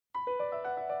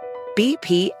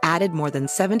BP added more than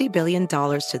 $70 billion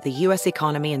to the U.S.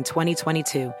 economy in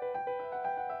 2022.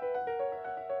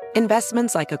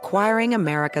 Investments like acquiring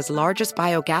America's largest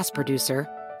biogas producer,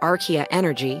 Archaea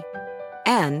Energy,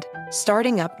 and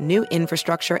starting up new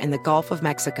infrastructure in the Gulf of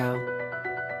Mexico.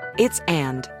 It's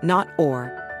and, not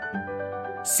or.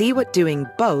 See what doing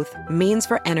both means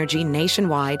for energy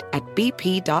nationwide at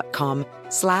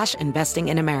bp.com/investing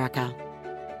in America.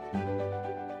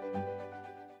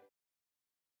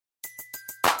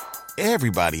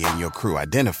 Everybody in your crew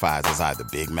identifies as either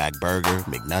Big Mac Burger,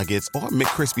 McNuggets, or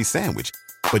McCrispy Sandwich.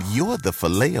 But you're the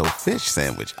Filet-O-Fish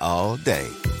Sandwich all day.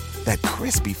 That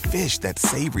crispy fish, that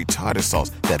savory tartar sauce,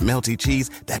 that melty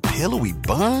cheese, that pillowy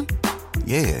bun.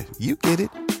 Yeah, you get it.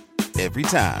 Every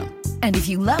time. And if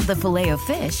you love the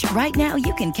Filet-O-Fish, right now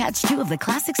you can catch two of the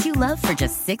classics you love for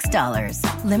just $6.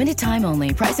 Limited time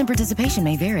only. Price and participation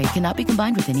may vary. Cannot be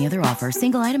combined with any other offer.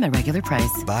 Single item at regular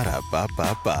price.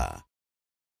 Ba-da-ba-ba-ba.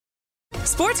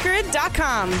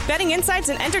 SportsGrid.com. Betting insights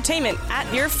and entertainment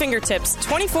at your fingertips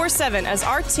 24/7 as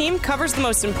our team covers the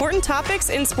most important topics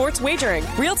in sports wagering.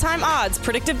 Real-time odds,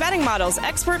 predictive betting models,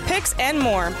 expert picks, and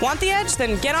more. Want the edge?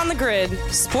 Then get on the grid.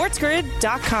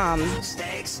 SportsGrid.com.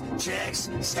 Steaks, chicks,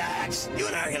 stacks. You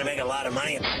and I are going to make a lot of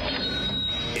money.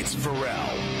 It's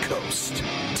Pharrell, coast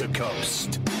to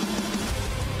coast.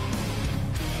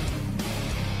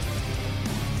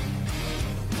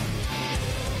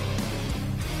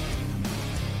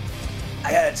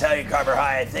 I got to tell you, Carver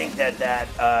High, I think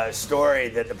that story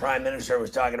that the Prime Minister was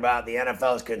talking about, the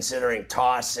NFL is considering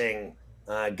tossing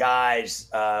guys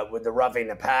with the roughing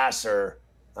the passer,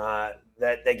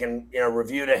 that they can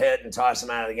review the hit and toss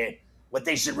them out of the game. What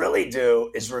they should really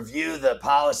do is review the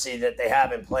policy that they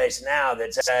have in place now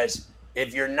that says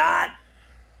if you're not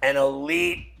an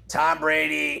elite Tom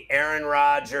Brady, Aaron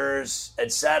Rodgers,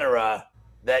 etc.,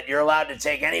 that you're allowed to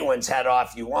take anyone's head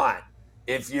off you want.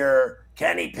 If you're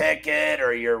Kenny Pickett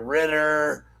or your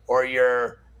Ritter or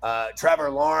your Trevor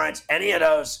Lawrence, any of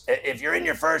those, if you're in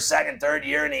your first, second, third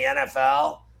year in the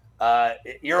NFL,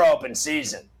 you're open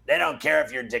season. They don't care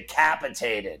if you're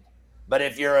decapitated. But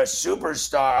if you're a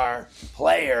superstar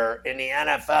player in the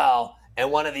NFL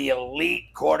and one of the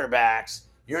elite quarterbacks,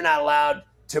 you're not allowed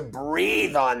to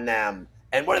breathe on them.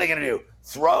 And what are they going to do?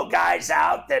 Throw guys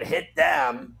out that hit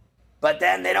them, but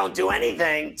then they don't do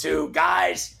anything to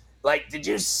guys. Like, did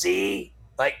you see,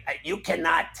 you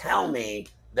cannot tell me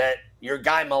that your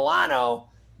guy Milano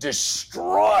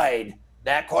destroyed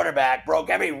that quarterback, broke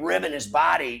every rib in his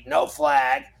body, no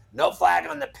flag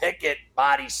on the Pickett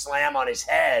body slam on his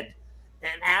head.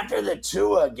 And after the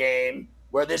Tua game,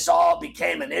 where this all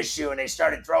became an issue and they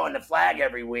started throwing the flag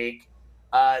every week,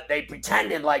 they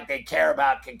pretended like they care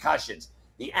about concussions.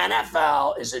 The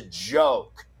NFL is a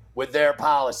joke with their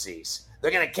policies.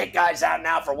 They're going to kick guys out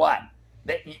now for what?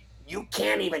 You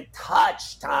can't even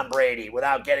touch Tom Brady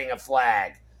without getting a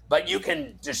flag, but you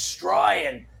can destroy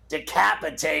and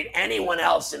decapitate anyone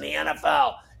else in the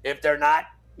NFL if they're not,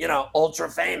 ultra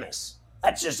famous.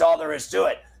 That's just all there is to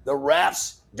it. The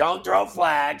refs don't throw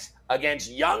flags against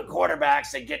young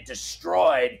quarterbacks that get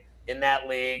destroyed in that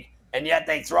league, and yet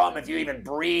they throw them if you even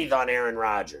breathe on Aaron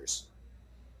Rodgers.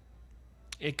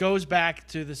 It goes back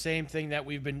to the same thing that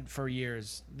we've been for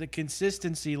years. The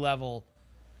consistency level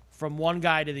from one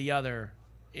guy to the other,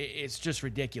 it's just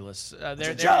ridiculous.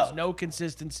 There is no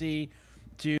consistency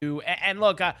to – and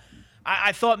look,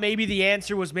 I thought maybe the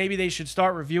answer was maybe they should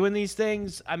start reviewing these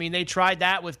things. I mean, they tried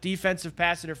that with defensive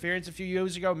pass interference a few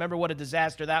years ago. Remember what a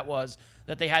disaster that was,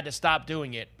 that they had to stop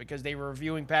doing it because they were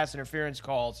reviewing pass interference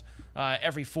calls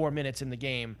every 4 minutes in the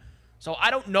game. So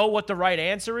I don't know what the right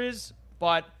answer is,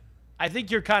 but I think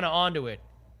you're kind of onto it.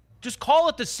 Just call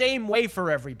it the same way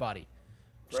for everybody.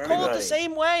 Just call it the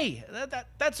same way.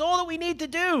 That's all that we need to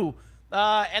do.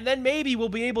 And then maybe we'll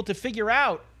be able to figure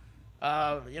out,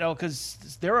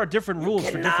 because there are different rules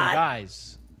for different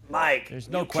guys. Mike, there's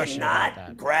no question about that. You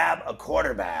cannot grab a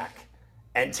quarterback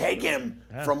and take him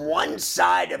from one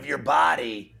side of your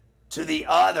body to the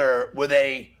other with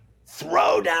a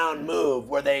throw-down move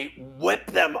where they whip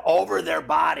them over their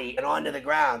body and onto the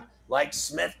ground like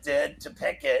Smith did to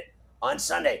Pickett on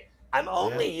Sunday. I'm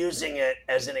only using it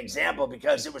as an example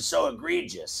because it was so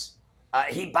egregious.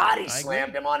 He body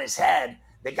slammed him on his head.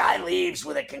 The guy leaves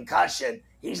with a concussion.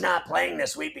 He's not playing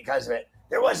this week because of it.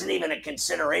 There wasn't even a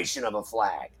consideration of a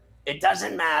flag. It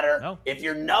doesn't matter if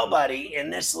you're nobody in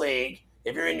this league.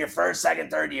 If you're in your first, second,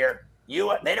 third year,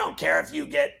 they don't care if you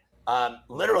get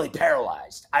literally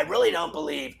paralyzed. I really don't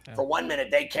believe for 1 minute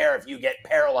they care if you get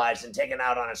paralyzed and taken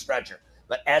out on a stretcher.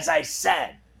 But as I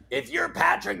said, if you're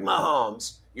Patrick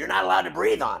Mahomes, you're not allowed to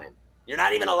breathe on him. You're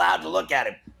not even allowed to look at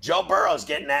him. Joe Burrow's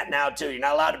getting that now, too. You're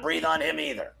not allowed to breathe on him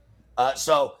either.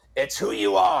 So it's who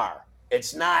you are.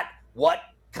 It's not what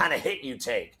kind of hit you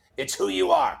take. It's who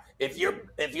you are. If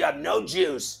you have no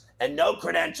juice and no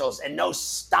credentials and no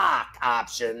stock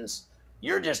options,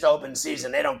 you're just open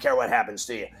season. They don't care what happens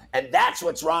to you. And that's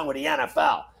what's wrong with the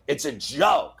NFL. It's a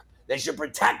joke. They should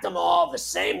protect them all the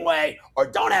same way or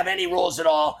don't have any rules at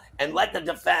all and let the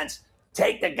defense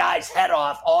take the guy's head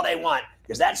off all they want,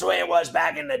 because that's the way it was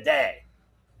back in the day.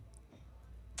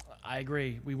 I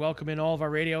agree. We welcome in all of our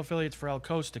radio affiliates for El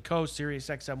Coast to Coast, Sirius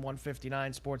XM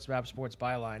 159, Sports Map, Sports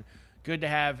Byline. Good to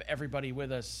have everybody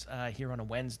with us here on a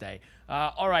Wednesday.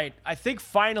 All right, I think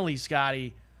finally,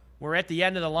 Scotty, we're at the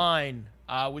end of the line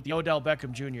with the Odell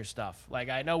Beckham Jr. stuff. Like,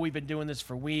 I know we've been doing this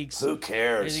for weeks. Who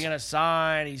cares? Is he going to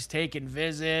sign? He's taking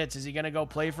visits. Is he going to go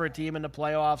play for a team in the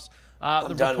playoffs?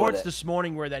 The done reports with it. this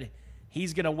morning were that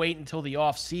he's going to wait until the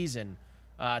offseason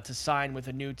to sign with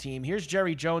a new team. Here's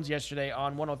Jerry Jones yesterday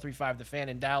on 103.5 The Fan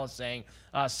in Dallas saying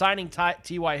signing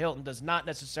T.Y. Hilton does not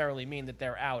necessarily mean that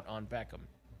they're out on Beckham.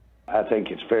 I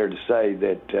think it's fair to say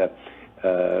that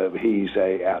he's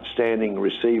an outstanding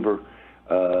receiver.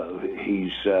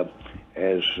 He's,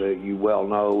 as you well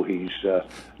know, he's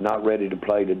not ready to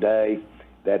play today.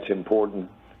 That's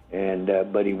important,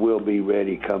 but he will be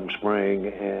ready come spring,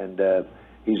 and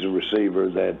he's a receiver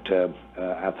that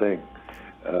I think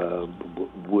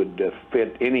would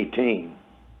fit any team.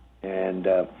 And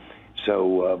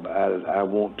so I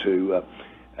want to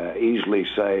easily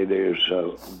say there's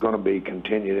going to be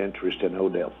continued interest in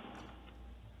Odell.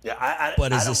 Yeah,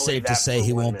 but is it safe to say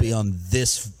he won't be on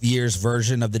this year's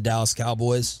version of the Dallas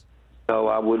Cowboys? No,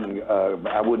 I wouldn't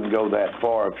go that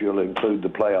far if you'll include the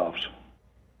playoffs.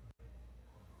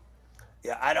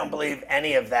 Yeah, I don't believe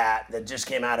any of that just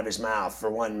came out of his mouth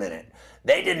for 1 minute.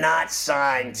 They did not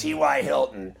sign T.Y.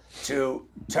 Hilton to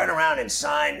turn around and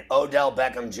sign Odell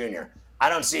Beckham Jr. I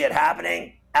don't see it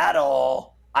happening at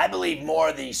all. I believe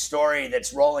more the story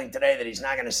that's rolling today that he's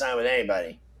not going to sign with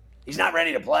anybody. He's not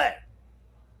ready to play.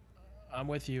 I'm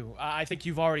with you. I think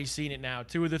you've already seen it now.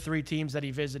 2 of the 3 teams that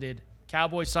he visited.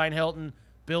 Cowboys signed Hilton.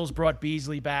 Bills brought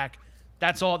Beasley back.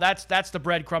 That's all. That's the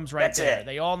breadcrumbs right there. It.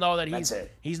 They all know that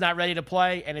he's not ready to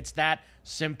play, and it's that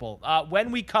simple.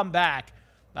 When we come back,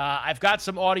 I've got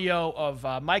some audio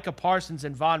of Micah Parsons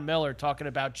and Von Miller talking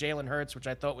about Jalen Hurts, which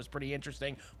I thought was pretty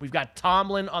interesting. We've got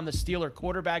Tomlin on the Steeler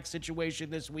quarterback situation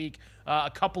this week.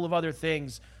 A couple of other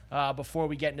things before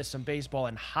we get into some baseball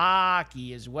and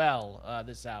hockey as well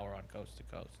this hour on Coast to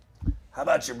Coast. How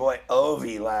about your boy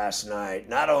Ovi last night?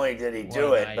 Not only did he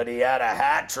do it, but he had a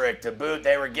hat trick to boot.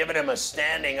 They were giving him a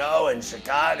standing O in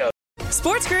Chicago.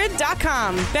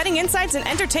 SportsGrid.com. Betting insights and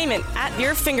entertainment at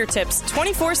your fingertips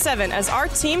 24/7 as our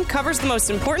team covers the most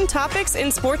important topics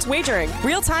in sports wagering.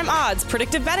 Real-time odds,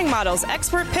 predictive betting models,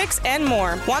 expert picks, and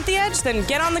more. Want the edge? Then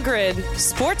get on the grid.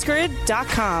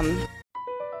 SportsGrid.com.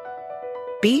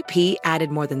 BP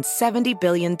added more than $70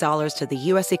 billion to the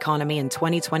U.S. economy in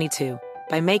 2022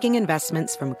 by making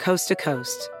investments from coast to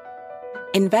coast.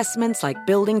 Investments like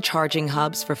building charging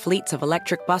hubs for fleets of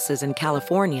electric buses in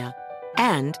California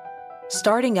and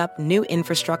starting up new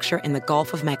infrastructure in the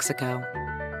Gulf of Mexico.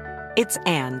 It's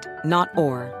and, not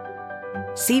or.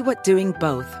 See what doing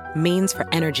both means for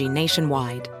energy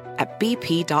nationwide at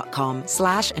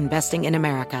bp.com/investing in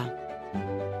America.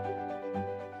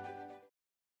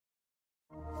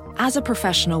 As a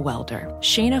professional welder,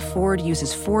 Shayna Ford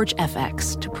uses Forge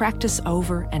FX to practice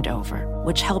over and over,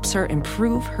 which helps her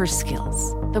improve her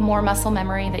skills. The more muscle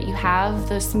memory that you have,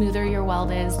 the smoother your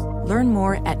weld is. Learn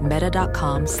more at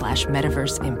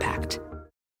meta.com/metaverse impact.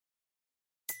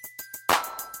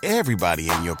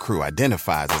 Everybody in your crew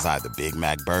identifies as either Big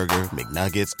Mac Burger,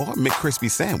 McNuggets, or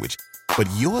McCrispy Sandwich. But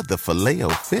you're the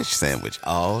Filet-O-Fish Sandwich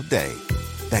all day.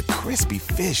 That crispy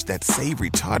fish, that savory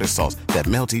tartar sauce, that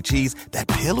melty cheese, that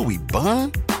pillowy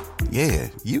bun. Yeah,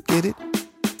 you get it.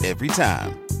 Every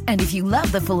time. And if you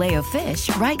love the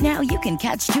Filet-O-Fish, right now you can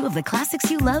catch 2 of the classics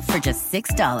you love for just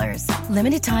 $6.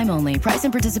 Limited time only. Price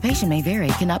and participation may vary.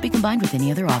 Cannot be combined with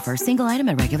any other offer. Single item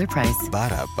at regular price.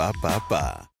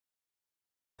 Ba-da-ba-ba-ba.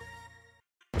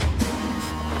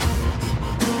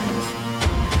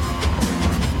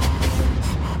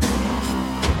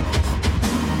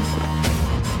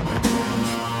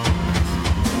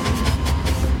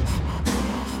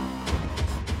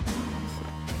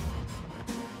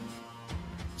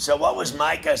 So what was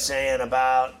Micah saying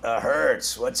about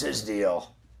Hurts? What's his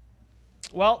deal?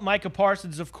 Well, Micah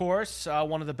Parsons, of course,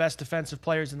 one of the best defensive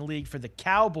players in the league for the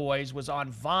Cowboys, was on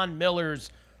Von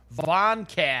Miller's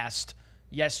Voncast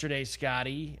yesterday,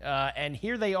 Scotty. And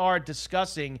here they are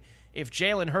discussing if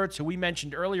Jalen Hurts, who we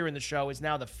mentioned earlier in the show, is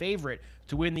now the favorite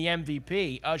to win the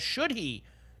MVP. Should he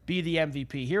be the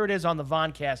MVP? Here it is on the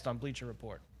Voncast on Bleacher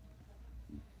Report.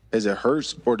 Is it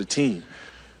Hurts or the team?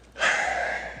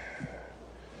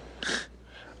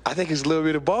 I think it's a little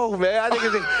bit of both, man.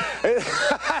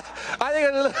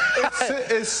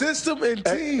 It's system and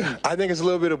team. I think it's a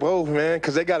little bit of both, man,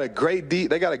 because they got a great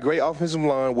offensive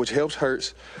line, which helps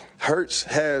Hurts. Hurts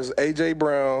has A.J.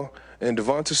 Brown and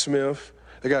Devonta Smith.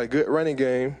 They got a good running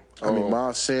game. I mean,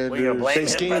 Miles Sanders. They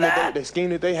scheme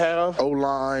that they have.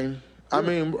 O-line. Yeah. I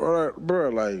mean,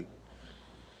 bro,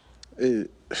 hey,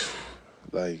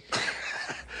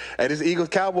 this Eagles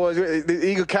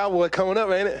Cowboy coming up,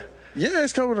 ain't it? Yeah,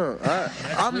 it's coming up.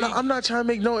 I'm not trying to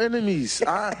make no enemies.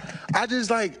 I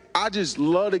just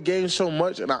love the game so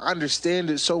much, and I understand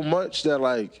it so much that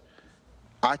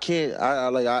I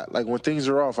can't. When things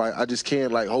are off, I just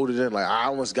can't hold it in. I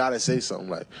almost gotta say something.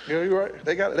 Yeah, you're right.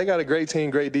 They got a great team,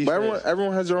 great defense. But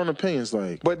everyone has their own opinions.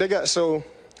 But they got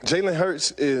Jalen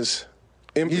Hurts is.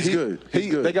 He's good.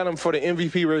 They got him for the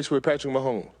MVP race with Patrick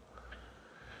Mahomes.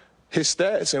 His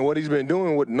stats and what he's been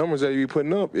doing, what numbers that he be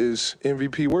putting up is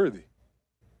MVP worthy.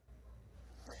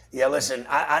 Yeah, listen,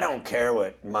 I don't care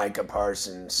what Micah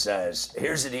Parsons says.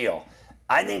 Here's the deal.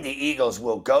 I think the Eagles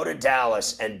will go to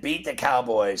Dallas and beat the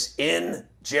Cowboys in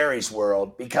Jerry's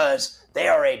world because they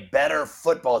are a better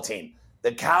football team.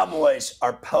 The Cowboys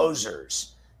are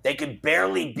posers. They could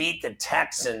barely beat the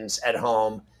Texans at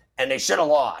home, and they should have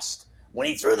lost. When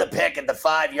he threw the pick at the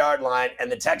 5-yard line and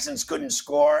the Texans couldn't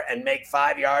score and make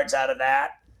 5 yards out of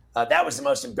that, that was the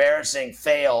most embarrassing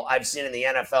fail I've seen in the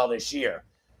NFL this year.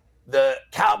 The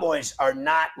Cowboys are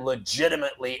not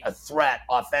legitimately a threat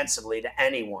offensively to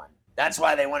anyone. That's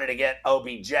why they wanted to get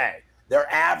OBJ.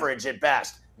 They're average at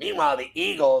best. Meanwhile, the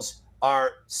Eagles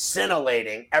are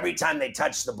scintillating. Every time they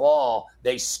touch the ball,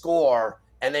 they score,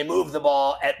 and they move the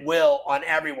ball at will on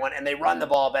everyone, and they run the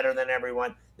ball better than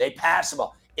everyone. They pass the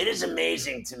ball. It is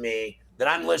amazing to me that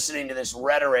I'm listening to this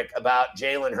rhetoric about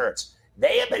Jalen Hurts.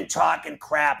 They have been talking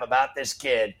crap about this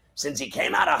kid since he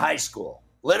came out of high school.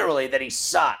 Literally, that he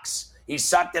sucks. He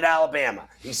sucked at Alabama.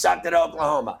 He sucked at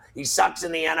Oklahoma. He sucks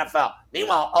in the NFL.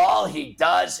 Meanwhile, all he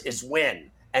does is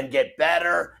win and get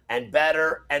better and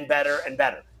better and better and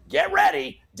better. Get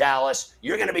ready, Dallas.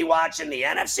 You're going to be watching the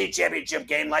NFC Championship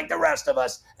game like the rest of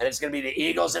us, and it's going to be the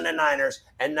Eagles and the Niners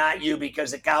and not you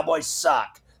because the Cowboys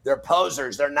suck. They're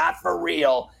posers. They're not for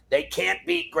real. They can't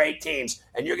beat great teams,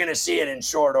 and you're going to see it in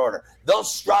short order. They'll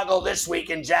struggle this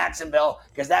week in Jacksonville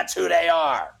because that's who they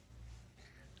are.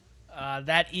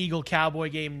 That Eagle-Cowboy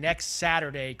game next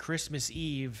Saturday, Christmas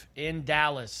Eve in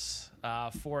Dallas,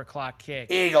 4 o'clock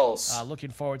kick. Eagles. Looking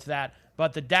forward to that.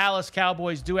 But the Dallas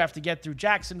Cowboys do have to get through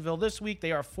Jacksonville this week.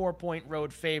 They are 4-point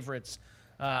road favorites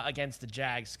against the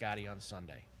Jags, Scotty, on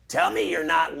Sunday. Tell me you're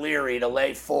not leery to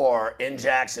lay 4 in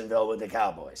Jacksonville with the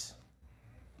Cowboys.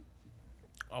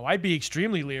 Oh, I'd be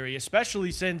extremely leery,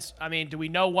 especially since, do we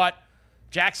know what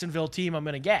Jacksonville team I'm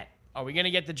going to get? Are we going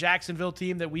to get the Jacksonville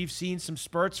team that we've seen some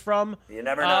spurts from you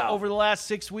never know. Over the last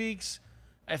 6 weeks?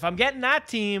 If I'm getting that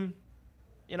team,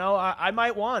 I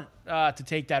might want to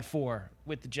take that 4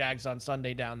 with the Jags on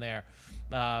Sunday down there.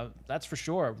 That's for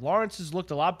sure. Lawrence has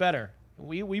looked a lot better.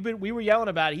 We were yelling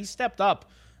about it. He stepped up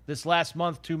this last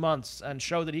month, 2 months, and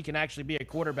showed that he can actually be a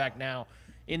quarterback now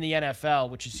in the NFL,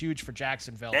 which is huge for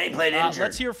Jacksonville. And he played injured.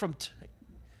 Let's hear from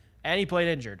and he played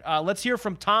injured. Let's hear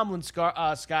from Tomlin,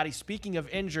 Scotty. Speaking of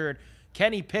injured,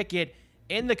 Kenny Pickett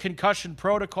in the concussion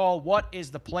protocol. What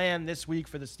is the plan this week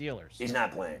for the Steelers? He's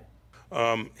not playing.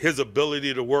 His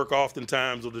ability to work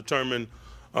oftentimes will determine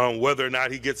whether or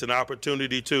not he gets an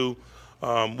opportunity to.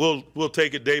 We'll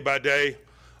take it day by day.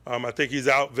 I think he's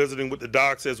out visiting with the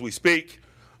docs as we speak.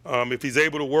 If he's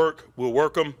able to work, we'll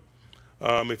work him.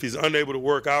 If he's unable to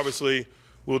work, obviously,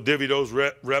 we'll divvy those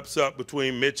reps up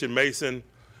between Mitch and Mason,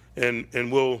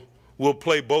 and we'll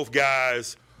play both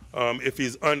guys if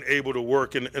he's unable to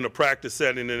work in a practice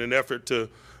setting in an effort to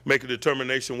make a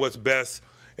determination what's best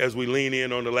as we lean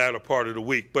in on the latter part of the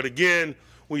week. But again,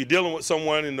 when you're dealing with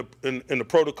someone in the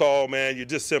protocol, man, you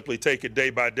just simply take it day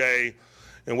by day,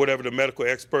 and whatever the medical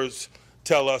experts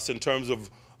tell us in terms of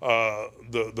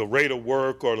the rate of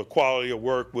work or the quality of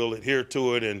work, we'll adhere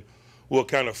to it, and we'll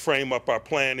kind of frame up our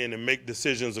planning and make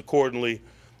decisions accordingly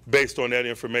based on that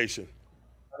information.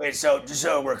 Okay, so just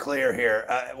so we're clear here,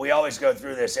 we always go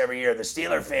through this every year. The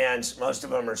Steeler fans, most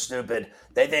of them are stupid.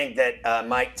 They think that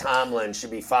Mike Tomlin should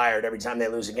be fired every time they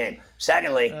lose a game.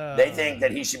 Secondly, they think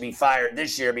that he should be fired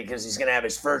this year because he's going to have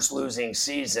his first losing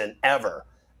season ever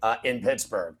in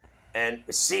Pittsburgh. And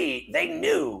C, they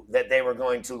knew that they were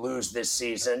going to lose this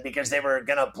season because they were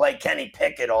going to play Kenny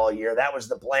Pickett all year. That was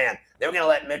the plan. They were going to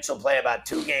let Mitchell play about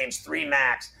 2 games, 3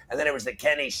 max, and then it was the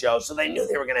Kenny show. So they knew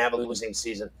they were going to have a losing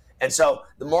season. And so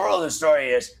the moral of the story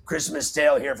is Christmas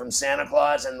tale here from Santa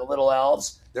Claus and the little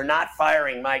elves. They're not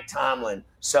firing Mike Tomlin.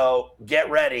 So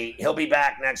get ready. He'll be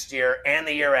back next year and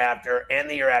the year after and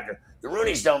the year after. The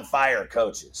Rooneys don't fire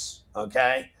coaches,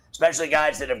 okay? Especially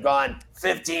guys that have gone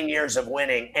 15 years of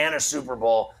winning and a Super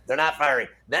Bowl. They're not firing.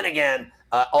 Then again,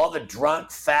 all the drunk,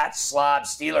 fat, slob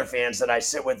Steeler fans that I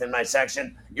sit with in my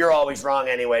section, you're always wrong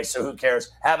anyway, so who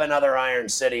cares? Have another Iron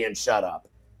City and shut up.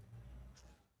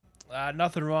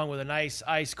 Nothing wrong with a nice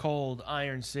ice-cold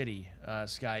Iron City,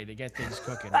 Scotty, to get things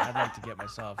cooking. I'd like to get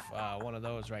myself one of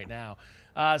those right now.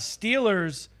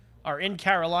 Steelers are in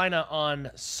Carolina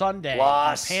on Sunday.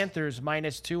 Panthers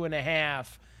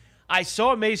 -2.5. I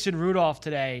saw Mason Rudolph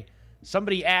today.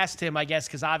 Somebody asked him, I guess,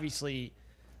 because obviously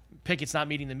Pickett's not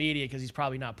meeting the media because he's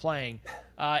probably not playing,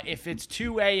 if it's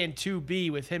 2A and 2B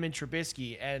with him and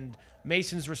Trubisky. And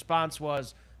Mason's response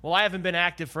was, well, I haven't been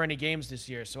active for any games this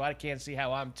year, so I can't see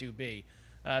how I'm 2B.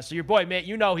 So your boy, Mitt,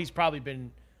 he's probably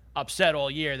been upset all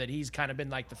year that he's kind of been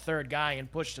like the third guy and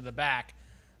pushed to the back.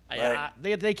 Right.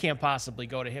 They can't possibly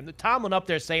go to him. The Tomlin up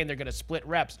there saying they're going to split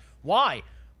reps. Why?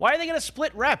 Why are they going to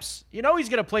split reps? He's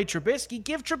going to play Trubisky.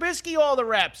 Give Trubisky all the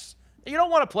reps. You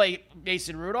don't want to play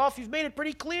Mason Rudolph. You've made it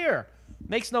pretty clear.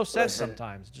 Makes no sense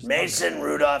sometimes. Mason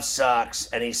Rudolph sucks,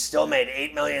 and he's still made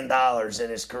 $8 million in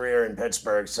his career in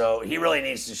Pittsburgh, so he really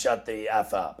needs to shut the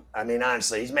F up. I mean,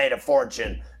 honestly, he's made a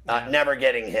fortune never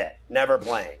getting hit, never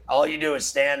playing. All you do is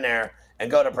stand there and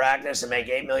go to practice and make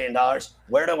 $8 million.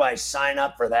 Where do I sign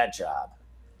up for that job?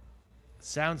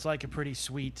 Sounds like a pretty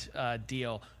sweet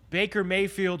deal. Baker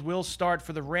Mayfield will start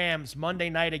for the Rams Monday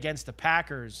night against the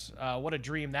Packers. What a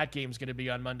dream that game's going to be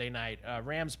on Monday night.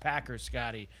 Rams-Packers,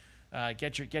 Scotty.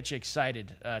 Get you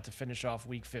excited to finish off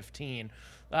Week 15.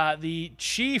 The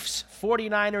Chiefs,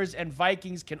 49ers, and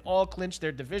Vikings can all clinch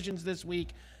their divisions this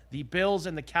week. The Bills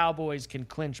and the Cowboys can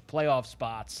clinch playoff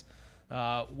spots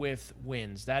with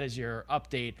wins. That is your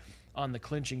update on the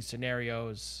clinching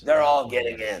scenarios. They're all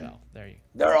getting in. There you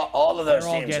go. All of those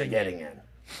teams are getting in.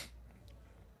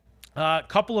 A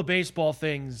couple of baseball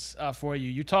things for you.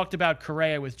 You talked about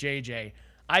Correa with JJ.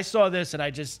 I saw this, and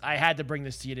I had to bring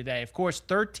this to you today. Of course,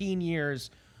 13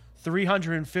 years,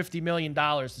 $350 million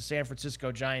the San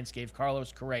Francisco Giants gave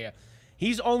Carlos Correa.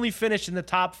 He's only finished in the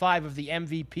top 5 of the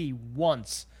MVP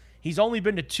once. He's only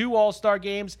been to 2 All-Star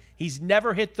games. He's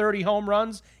never hit 30 home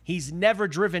runs. He's never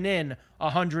driven in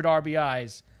 100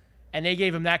 RBIs, and they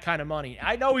gave him that kind of money.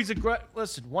 I know he's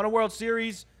won a World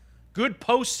Series, good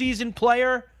postseason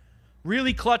player,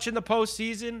 really clutch in the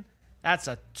postseason. That's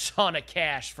a ton of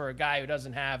cash for a guy who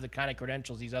doesn't have the kind of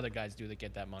credentials these other guys do that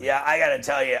get that money. Yeah, I got to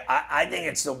tell you, I think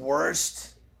it's the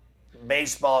worst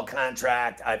baseball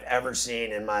contract I've ever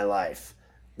seen in my life.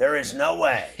 There is no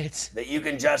way that you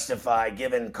can justify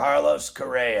giving Carlos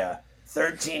Correa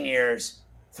 13 years,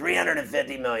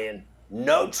 $350 million,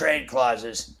 no trade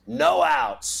clauses, no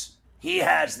outs. He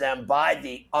has them by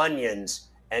the onions.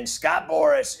 And Scott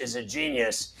Boras is a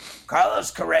genius.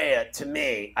 Carlos Correa, to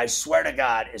me, I swear to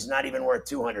God, is not even worth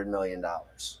 $200 million.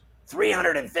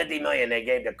 $350 million they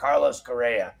gave to Carlos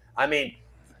Correa. I mean,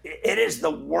 it is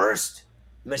the worst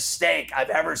mistake I've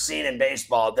ever seen in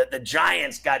baseball that the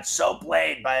Giants got so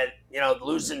played by,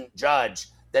 losing Judge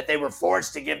that they were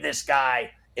forced to give this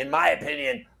guy, in my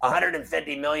opinion,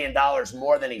 $150 million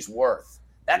more than he's worth.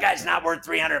 That guy's not worth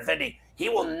 $350. He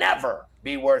will never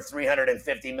be worth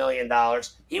 $350 million.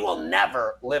 He will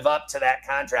never live up to that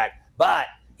contract, but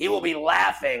he will be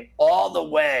laughing all the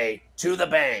way to the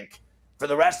bank for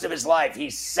the rest of his life.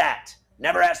 He's set.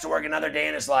 Never has to work another day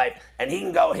in his life, and he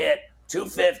can go hit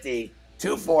 250,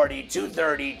 240,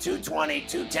 230, 220,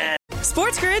 210.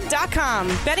 SportsGrid.com.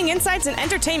 Betting insights and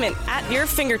entertainment at your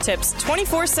fingertips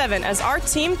 24/7 as our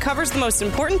team covers the most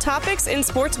important topics in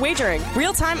sports wagering.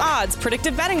 Real-time odds,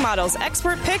 predictive betting models,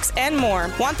 expert picks, and more.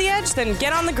 Want the edge? Then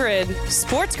get on the grid.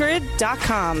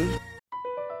 SportsGrid.com.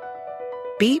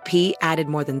 BP added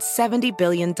more than $70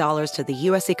 billion to the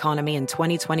U.S. economy in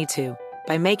 2022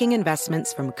 by making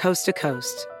investments from coast to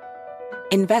coast.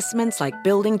 Investments like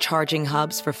building charging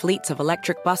hubs for fleets of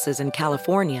electric buses in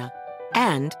California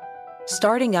and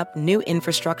starting up new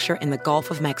infrastructure in the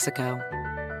Gulf of Mexico.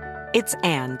 It's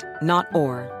and, not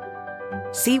or.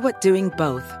 See what doing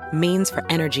both means for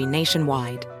energy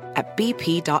nationwide at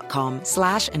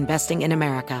bp.com/investing in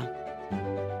America.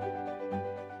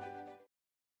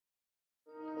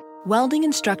 Welding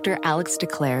instructor Alex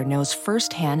DeClaire knows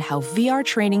firsthand how VR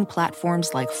training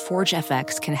platforms like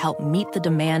ForgeFX can help meet the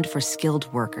demand for skilled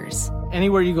workers.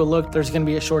 Anywhere you go look, there's going to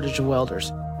be a shortage of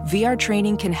welders. VR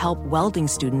training can help welding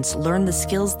students learn the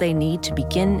skills they need to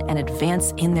begin and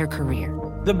advance in their career.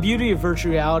 The beauty of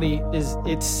virtual reality is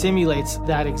it simulates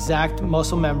that exact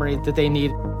muscle memory that they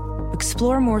need.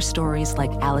 Explore more stories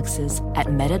like Alex's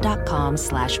at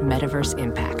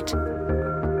meta.com/metaverseimpact.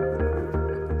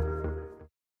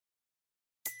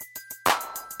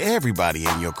 Everybody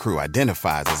in your crew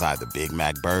identifies as either Big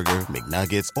Mac Burger,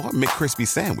 McNuggets, or McCrispy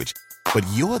Sandwich. But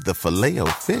you're the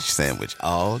Filet-O-Fish Sandwich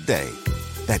all day.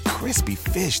 That crispy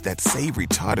fish, that savory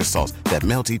tartar sauce, that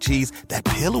melty cheese, that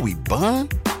pillowy bun.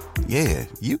 Yeah,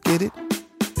 you get it.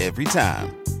 Every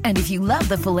time. And if you love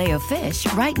the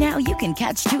Filet-O-Fish, right now you can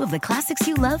catch 2 of the classics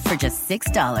you love for just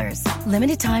 $6.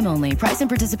 Limited time only. Price and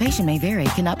participation may vary.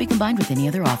 Cannot be combined with any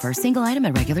other offer. Single item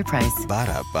at regular price.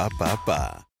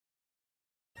 Ba-da-ba-ba-ba.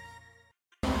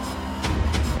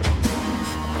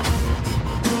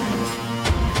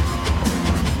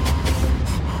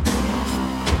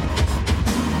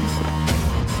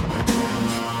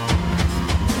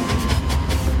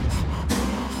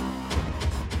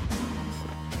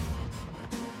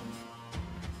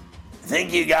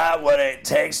 Think you got what it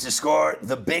takes to score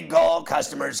the big goal?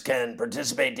 Customers can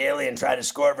participate daily and try to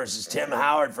score versus Tim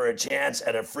Howard for a chance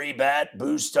at a free bet,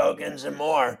 boost tokens, and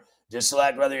more. Just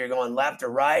select whether you're going left or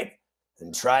right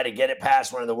and try to get it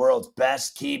past one of the world's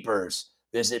best keepers.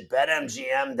 Visit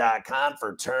BetMGM.com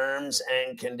for terms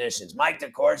and conditions. Mike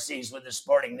DeCourcy is with the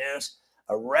Sporting News,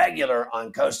 a regular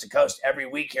on Coast to Coast every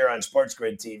week here on Sports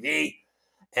Grid TV.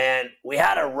 And we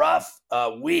had a rough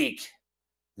week,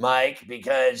 Mike,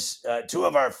 because 2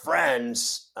 of our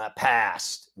friends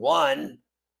passed. One,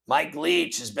 Mike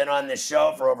Leach, has been on this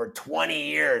show for over 20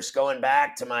 years, going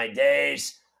back to my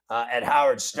days at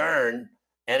Howard Stern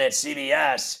and at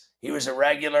CBS. He was a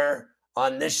regular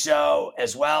on this show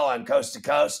as well on Coast to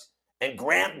Coast. And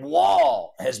Grant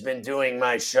Wahl has been doing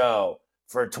my show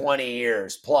for 20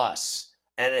 years plus,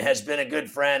 and it has been a good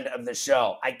friend of the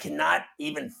show. I cannot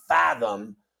even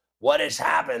fathom what has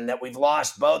happened that we've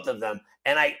lost both of them.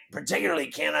 And I particularly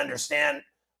can't understand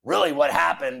really what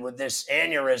happened with this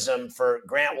aneurysm for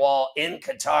Grant Wahl in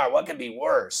Qatar. What could be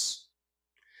worse?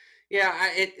 Yeah,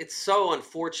 it's so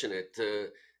unfortunate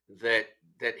that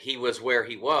he was where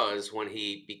he was when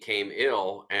he became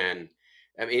ill. And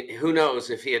I mean, who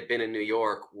knows if he had been in New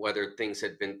York, whether things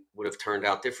would have turned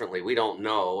out differently. We don't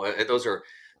know. Those are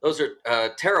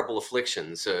terrible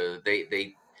afflictions.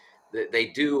 They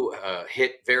do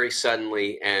hit very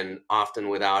suddenly and often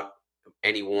without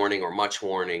any warning or much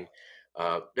warning.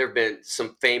 There have been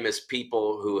some famous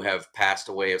people who have passed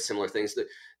away of similar things.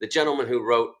 The gentleman who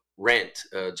wrote Rent,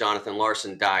 Jonathan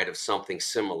Larson, died of something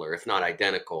similar, if not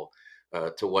identical,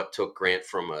 to what took Grant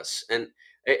from us. And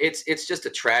it's just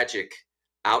a tragic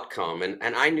outcome.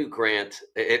 And I knew Grant.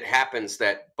 It happens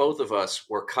that both of us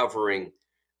were covering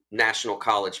national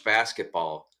college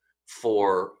basketball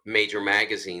for major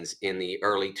magazines in the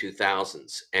early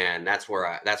 2000s. And that's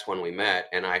when we met.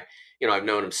 And I've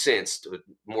known him since,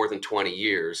 more than 20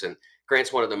 years. And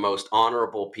Grant's one of the most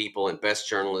honorable people and best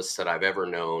journalists that I've ever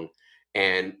known.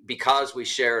 And because we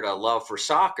shared a love for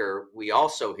soccer, we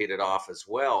also hit it off as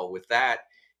well with that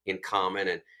in common.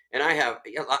 And I have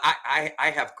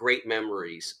great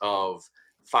memories of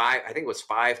I think it was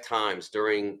 5 times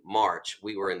during March.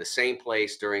 We were in the same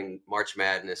place during March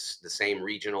Madness, the same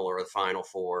regional or the Final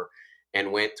Four, and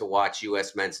went to watch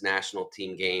U.S. men's national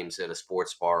team games at a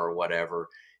sports bar or whatever,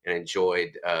 and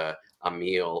enjoyed a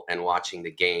meal and watching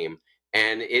the game.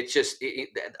 And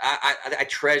I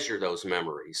treasure those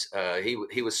memories.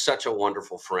 He was such a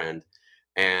wonderful friend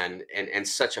and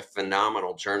such a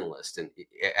phenomenal journalist. And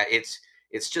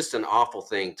it's just an awful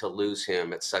thing to lose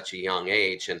him at such a young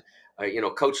age. And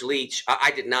Coach Leach,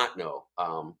 I did not know,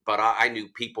 but I knew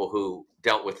people who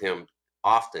dealt with him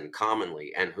often,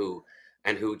 commonly, and who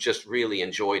just really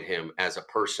enjoyed him as a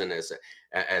person, as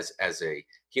a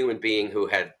human being who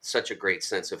had such a great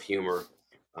sense of humor.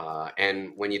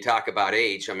 And when you talk about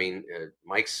age, I mean,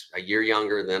 Mike's a year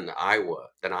younger than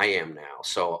I am now,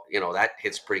 so that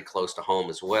hits pretty close to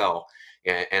home as well.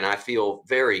 And I feel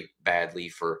very badly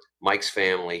for Mike's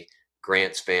family,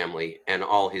 Grant's family, and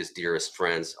all his dearest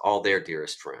friends, all their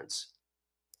dearest friends.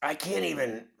 I can't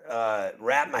even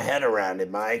wrap my head around it,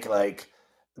 Mike. Like,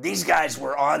 these guys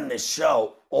were on this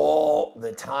show all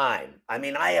the time. I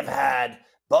mean, I have had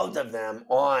both of them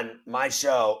on my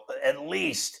show at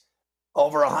least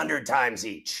over 100 times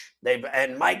each.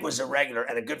 And Mike was a regular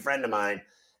and a good friend of mine.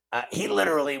 He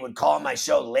literally would call my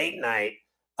show late night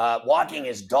walking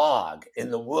his dog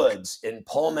in the woods in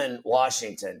Pullman,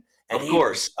 Washington. And of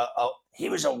course. He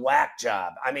was a whack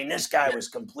job. I mean, this guy was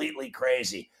completely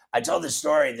crazy. I told this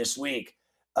story this week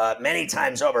many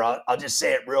times over. I'll just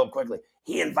say it real quickly.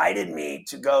 He invited me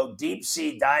to go deep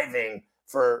sea diving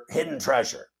for hidden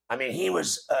treasure. I mean, he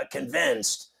was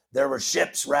convinced there were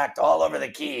ships wrecked all over the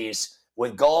Keys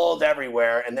with gold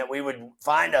everywhere, and that we would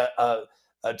find a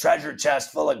treasure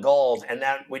chest full of gold, and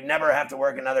that we'd never have to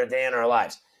work another day in our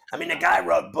lives. I mean, the guy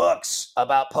wrote books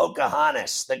about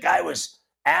Pocahontas. The guy was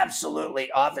absolutely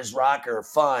off his rocker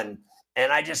fun.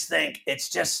 And I just think it's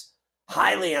just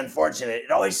highly unfortunate.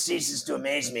 It always ceases to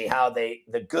amaze me how the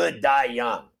good die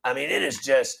young. I mean,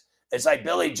 it's like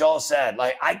Billy Joel said,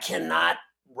 like, I cannot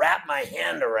wrap my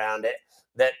hand around it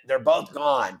that they're both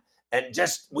gone. And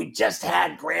we just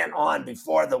had Grant on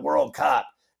before the World Cup,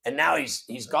 and now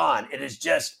he's gone. It is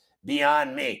just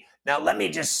beyond me. Now, let me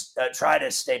just try to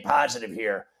stay positive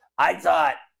here. I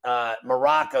thought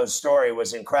Morocco's story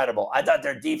was incredible. I thought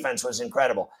their defense was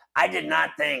incredible. I did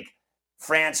not think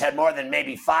France had more than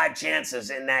maybe 5 chances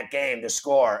in that game to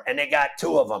score, and they got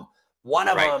 2 of them. One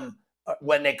of them,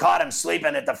 when they caught him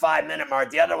sleeping at the 5-minute mark,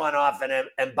 the other one off an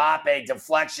Mbappe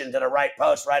deflection to the right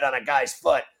post right on a guy's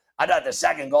foot. I thought the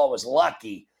second goal was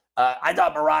lucky. I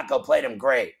thought Morocco played him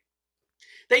great.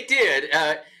 They did.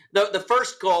 The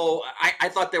first goal, I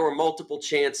thought there were multiple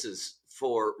chances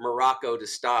for Morocco to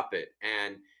stop it,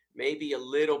 and maybe a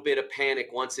little bit of panic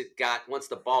once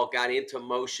the ball got into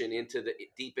motion,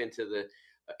 deep into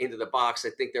the box. I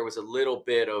think there was a little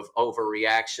bit of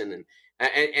overreaction,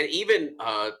 and even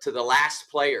to the last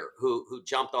player who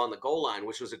jumped on the goal line,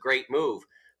 which was a great move,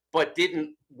 but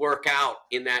didn't work out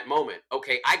in that moment.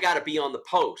 Okay, I got to be on the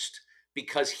post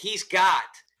because he's got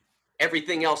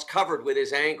everything else covered with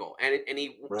his angle, and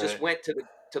he just went to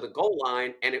the goal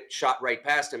line, and it shot right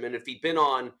past him. And if he'd been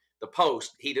on the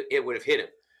post, it would have hit him.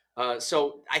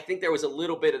 So I think there was a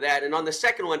little bit of that. And on the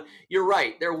second one, you're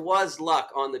right. There was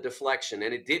luck on the deflection,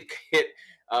 and it did hit.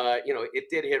 It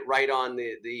did hit right on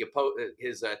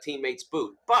his teammate's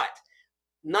boot. But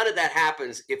none of that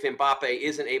happens if Mbappe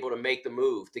isn't able to make the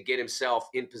move to get himself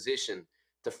in position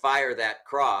to fire that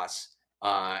cross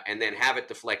and then have it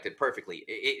deflected perfectly.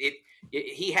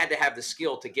 He had to have the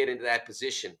skill to get into that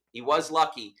position. He was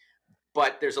lucky,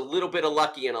 but there's a little bit of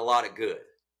lucky and a lot of good.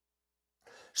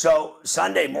 So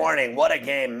Sunday morning, what a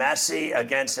game. Messi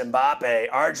against Mbappe,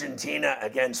 Argentina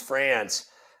against France.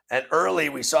 And early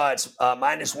we saw it's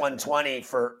minus 120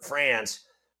 for France.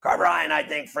 Carver High and I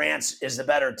think France is the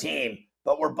better team,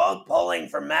 but we're both pulling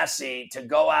for Messi to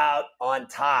go out on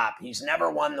top. He's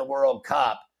never won the World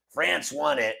Cup. France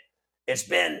won it. It's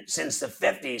been since the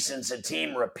 50s since a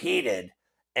team repeated,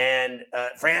 and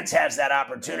France has that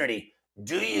opportunity.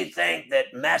 Do you think that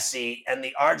Messi and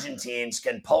the Argentines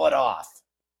can pull it off?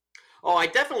 Oh, I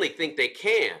definitely think they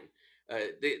can.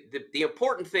 The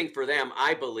important thing for them,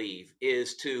 I believe,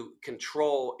 is to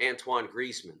control Antoine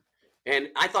Griezmann. And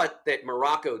I thought that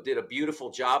Morocco did a beautiful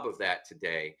job of that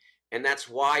today, and that's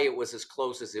why it was as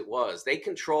close as it was. They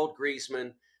controlled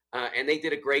Griezmann. And they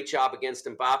did a great job against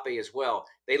Mbappe as well.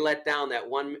 They let down that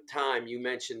one time you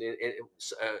mentioned.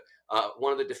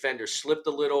 One of the defenders slipped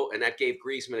a little, and that gave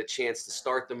Griezmann a chance to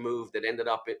start the move that ended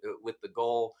up with the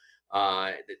goal.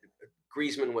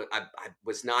 Griezmann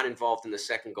was not involved in the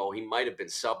second goal. He might have been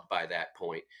subbed by that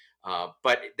point.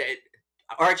 But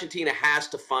Argentina has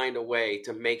to find a way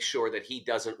to make sure that he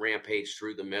doesn't rampage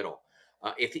through the middle.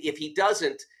 If he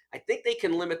doesn't, I think they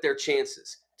can limit their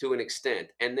chances to an extent.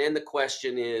 And then the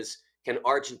question is, can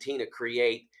Argentina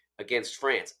create against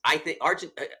France? I think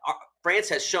France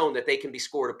has shown that they can be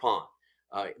scored upon.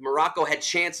 Morocco had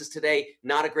chances today,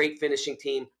 not a great finishing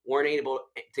team, weren't able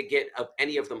to get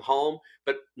any of them home,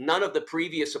 but none of the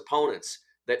previous opponents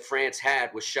that France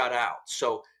had was shut out.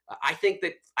 So I think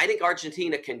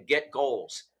Argentina can get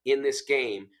goals in this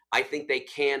game. I think they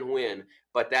can win,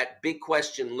 but that big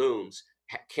question looms.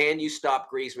 Can you stop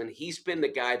Griezmann? He's been the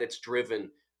guy that's driven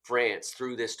France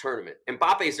through this tournament.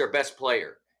 Mbappe is their best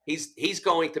player. He's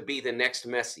going to be the next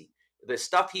Messi. The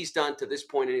stuff he's done to this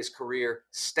point in his career,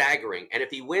 staggering. And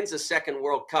if he wins a second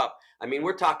World Cup, I mean,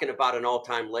 we're talking about an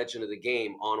all-time legend of the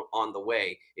game on the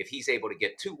way if he's able to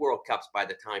get 2 World Cups by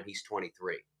the time he's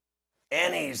 23.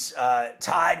 And he's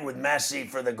tied with Messi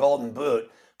for the Golden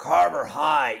Boot. Carver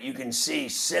High, you can see,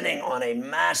 sitting on a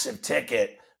massive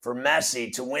ticket for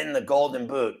Messi to win the Golden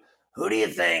Boot. Who do you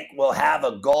think will have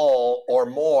a goal or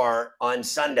more on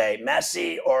Sunday,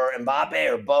 Messi or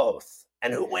Mbappe or both?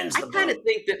 And who wins the boot? I kind of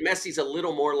think that Messi's a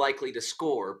little more likely to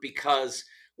score because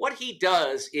what he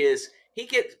does is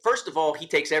first of all, he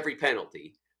takes every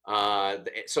penalty.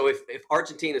 So if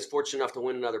Argentina is fortunate enough to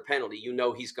win another penalty,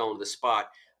 he's going to the spot.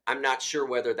 I'm not sure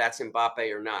whether that's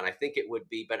Mbappe or not. I think it would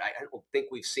be, but I don't think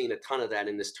we've seen a ton of that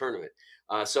in this tournament.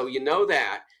 So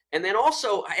that. And then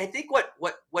also, I think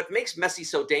what makes Messi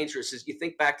so dangerous is you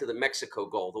think back to the Mexico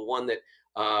goal, the one that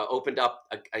opened up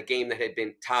a game that had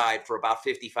been tied for about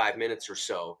 55 minutes or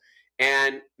so.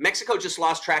 And Mexico just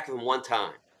lost track of him one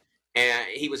time. And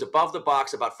he was above the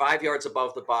box, about 5 yards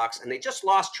above the box, and they just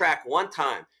lost track one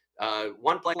time.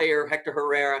 One player, Hector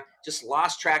Herrera, just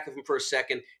lost track of him for a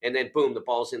second, and then boom, the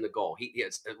ball's in the goal. He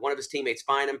has one of his teammates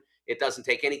find him. It doesn't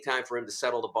take any time for him to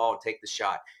settle the ball and take the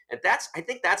shot. And I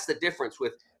think that's the difference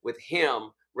with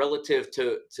him relative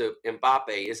to Mbappe,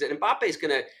 is that Mbappe's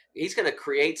he's gonna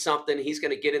create something, he's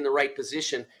gonna get in the right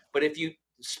position. But if you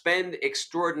spend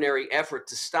extraordinary effort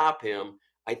to stop him,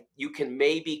 you can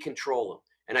maybe control him.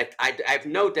 And I have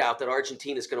no doubt that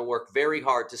Argentina is going to work very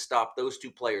hard to stop those two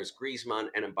players, Griezmann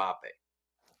and Mbappe.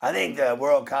 I think the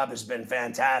World Cup has been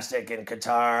fantastic in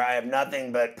Qatar. I have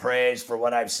nothing but praise for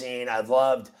what I've seen. I've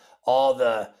loved all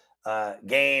the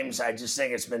games. I just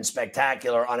think it's been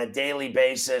spectacular on a daily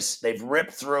basis. They've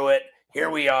ripped through it. Here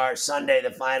we are. Sunday,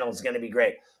 the final is going to be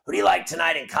great. Who do you like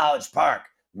tonight in College Park,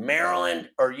 Maryland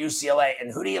or UCLA?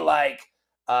 And who do you like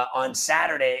on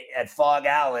Saturday at Fog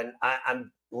Allen?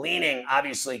 I'm leaning,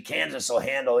 obviously, Kansas will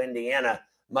handle Indiana,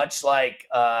 much like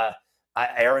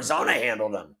Arizona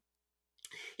handled them.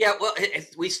 Yeah, well,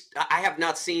 I have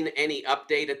not seen any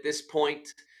update at this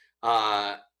point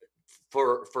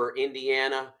for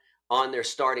Indiana on their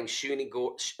starting shooting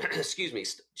guard.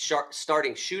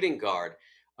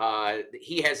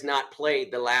 He has not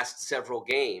played the last several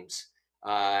games,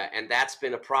 and that's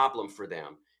been a problem for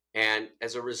them. And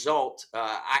as a result,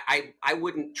 I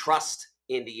wouldn't trust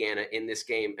Indiana in this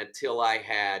game until I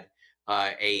had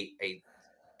a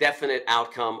definite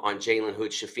outcome on Jalen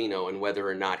Hood-Schifino and whether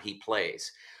or not he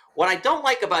plays. What I don't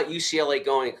like about UCLA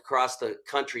going across the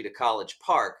country to College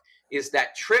Park is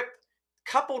that trip,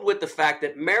 coupled with the fact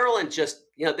that Maryland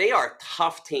they are a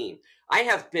tough team. I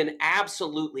have been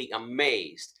absolutely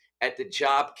amazed at the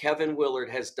job Kevin Willard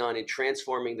has done in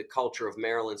transforming the culture of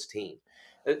Maryland's team.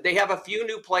 They have a few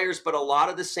new players, but a lot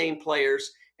of the same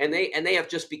players. And they have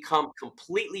just become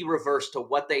completely reversed to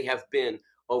what they have been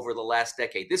over the last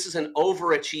decade. This is an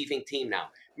overachieving team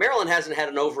now. Maryland hasn't had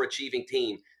an overachieving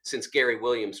team since Gary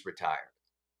Williams retired.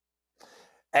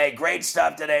 Hey, great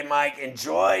stuff today, Mike.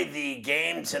 Enjoy the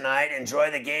game tonight. Enjoy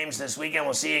the games this weekend.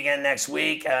 We'll see you again next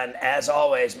week. And as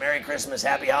always, Merry Christmas,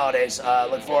 Happy Holidays.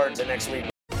 Look forward to next week.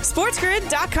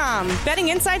 SportsGrid.com. Betting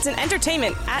insights and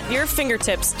entertainment at your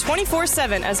fingertips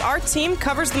 24/7 as our team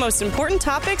covers the most important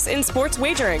topics in sports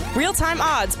wagering. Real-time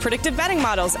odds, predictive betting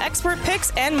models, expert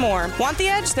picks, and more. Want the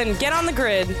edge? Then get on the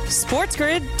grid.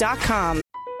 SportsGrid.com.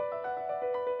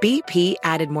 BP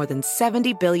added more than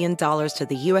 $70 billion to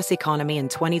the U.S. economy in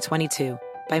 2022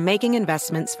 by making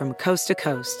investments from coast to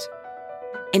coast.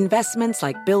 Investments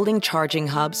like building charging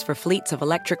hubs for fleets of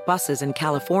electric buses in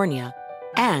California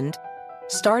and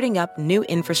starting up new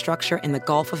infrastructure in the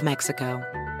Gulf of Mexico.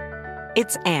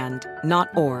 It's and, not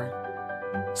or.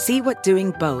 See what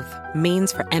doing both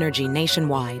means for energy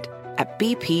nationwide at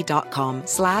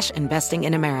bp.com/investing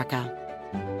in America.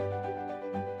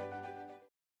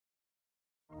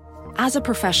 As a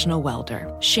professional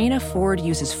welder, Shayna Ford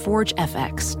uses Forge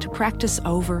FX to practice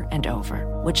over and over,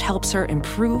 which helps her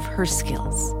improve her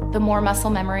skills. The more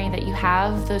muscle memory that you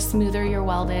have, the smoother your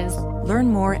weld is. Learn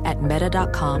more at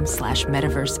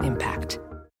meta.com/metaverse impact.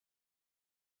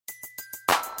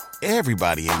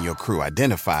 Everybody in your crew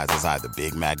identifies as either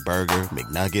Big Mac Burger,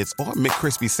 McNuggets, or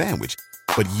McCrispy Sandwich.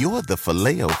 But you're the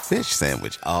Filet-O-Fish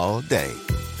Sandwich all day.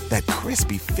 That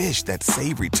crispy fish, that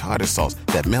savory tartar sauce,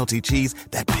 that melty cheese,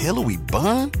 that pillowy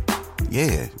bun.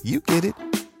 Yeah, you get it.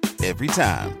 Every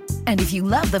time. And if you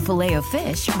love the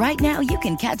Filet-O-Fish, right now you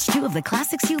can catch two of the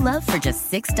classics you love for just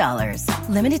 $6.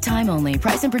 Limited time only.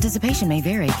 Price and participation may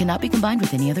vary. Cannot be combined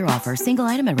with any other offer. Single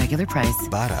item at regular price.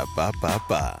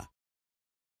 Ba-da-ba-ba-ba.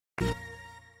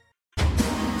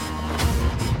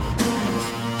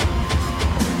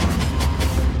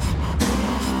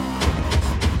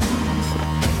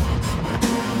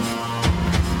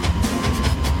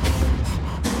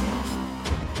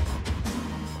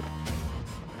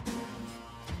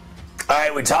 All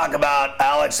right, we talk about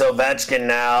Alex Ovechkin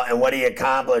now and what he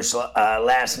accomplished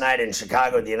last night in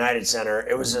Chicago at the United Center.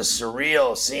 It was a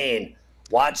surreal scene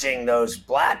watching those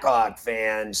Blackhawk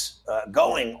fans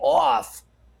going off,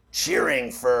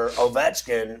 cheering for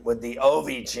Ovechkin with the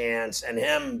Ovi chants and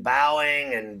him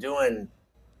bowing and doing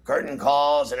curtain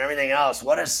calls and everything else.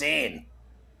 What a scene.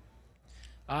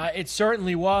 It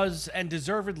certainly was, and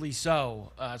deservedly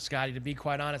so, Scotty, to be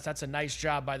quite honest. That's a nice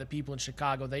job by the people in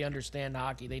Chicago. They understand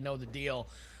hockey. They know the deal.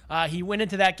 He went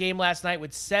into that game last night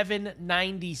with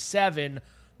 797,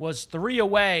 was 3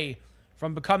 away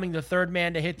from becoming the third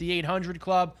man to hit the 800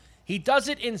 club. He does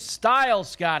it in style,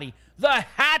 Scotty. The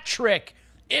hat trick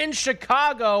in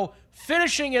Chicago,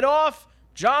 finishing it off.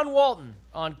 John Walton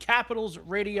on Capitals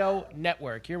Radio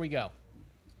Network. Here we go.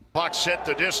 Puck set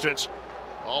the distance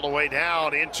all the way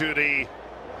down into the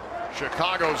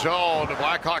Chicago zone. The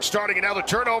Blackhawks starting another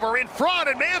turnover in front,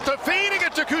 and Mantha feeding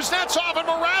it to Kuznetsov, and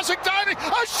Mrazek diving.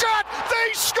 A shot!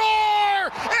 They score!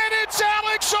 And it's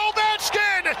Alex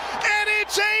Ovechkin! And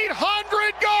it's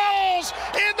 800 goals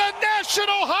in the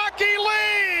National Hockey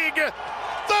League!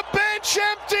 The bench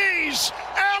empties!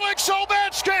 Alex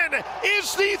Ovechkin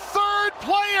is the third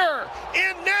player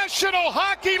in National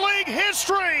Hockey League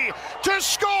history to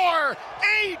score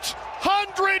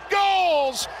 800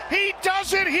 goals. He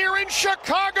does it here in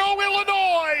Chicago,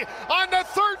 Illinois on the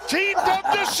 13th of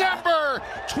December,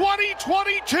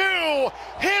 2022.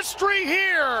 History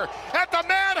here at the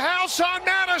Madhouse on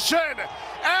Madison.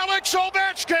 Alex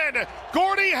Ovechkin,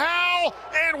 Gordie Howe,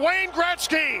 and Wayne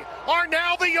Gretzky are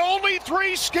now the only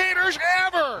 3 skaters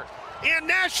ever in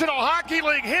National Hockey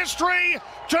League history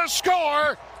to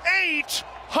score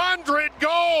 800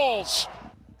 goals.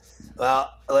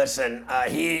 Well, listen,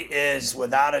 he is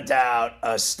without a doubt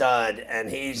a stud, and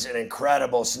he's an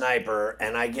incredible sniper,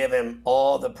 and I give him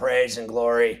all the praise and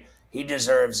glory. He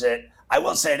deserves it. I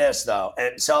will say this, though,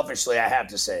 and selfishly I have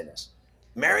to say this.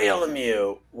 Mario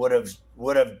Lemieux would have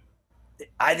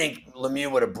I think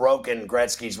Lemieux would have broken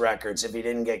Gretzky's records if he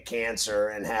didn't get cancer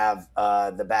and have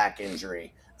the back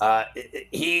injury.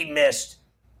 He missed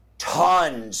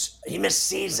tons. He missed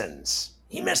seasons.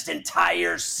 He missed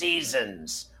entire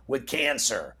seasons with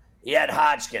cancer. He had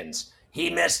Hodgkin's. He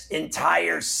missed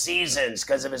entire seasons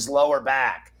because of his lower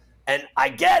back. And I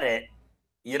get it.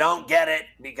 You don't get it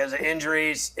because of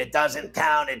injuries. It doesn't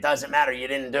count. It doesn't matter. You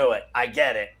didn't do it. I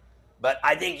get it. But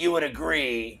I think you would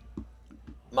agree,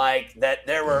 Mike, that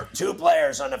there were 2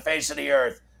 players on the face of the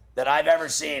earth that I've ever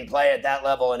seen play at that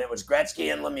level, and it was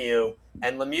Gretzky and Lemieux.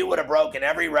 And Lemieux would have broken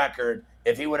every record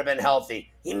if he would have been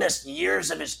healthy. He missed years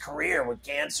of his career with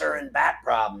cancer and back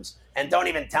problems. And don't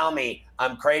even tell me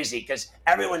I'm crazy, because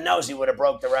everyone knows he would have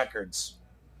broke the records.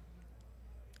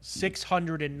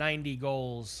 690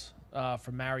 goals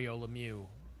for Mario Lemieux.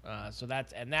 So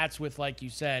that's with, like you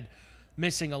said,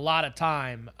 missing a lot of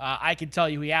time. I can tell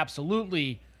you he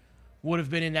absolutely would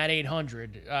have been in that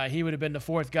 800. He would have been the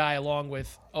 4th guy along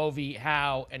with Ovi,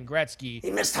 Howe, and Gretzky.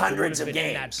 He missed hundreds of games.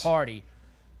 In that party.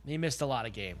 He missed a lot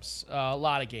of games.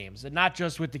 And not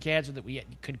just with the cancer that we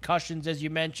had concussions, as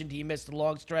you mentioned. He missed the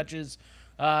long stretches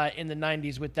in the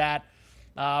 90s with that.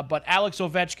 But Alex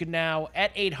Ovechkin now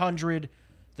at 800.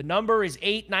 The number is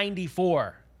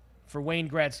 894 for Wayne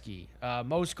Gretzky.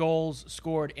 Most goals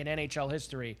scored in NHL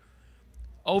history.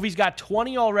 Ovi's got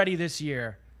 20 already this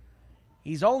year.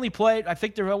 He's only played, I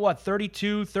think they're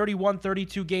 32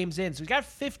 games in. So he's got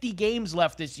 50 games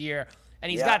left this year, and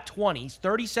he's got 20. He's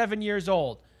 37 years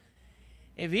old.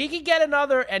 If he can get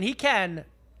another, and he can,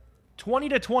 20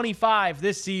 to 25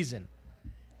 this season,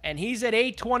 and he's at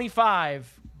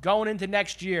 825 going into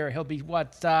next year, he'll be,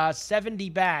 70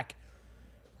 back.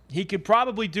 He could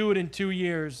probably do it in 2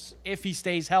 years if he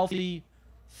stays healthy.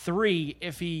 3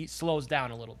 if he slows down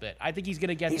a little bit. I think he's going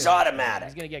to get. He's automatic.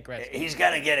 He's going to get Gretzky. He's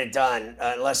going to get it done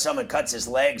unless someone cuts his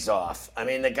legs off. I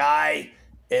mean, the guy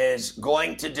is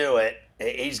going to do it.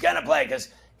 He's going to play because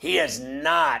he has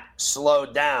not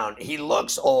slowed down. He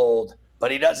looks old,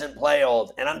 but he doesn't play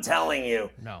old. And I'm telling you,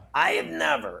 no, I have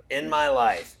never in my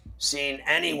life seen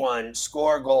anyone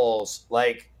score goals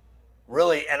like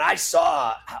really. And I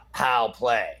saw Hal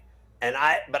play.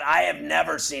 But I have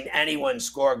never seen anyone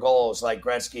score goals like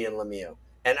Gretzky and Lemieux.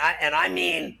 And I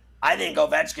mean, I think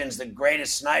Ovechkin's the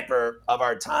greatest sniper of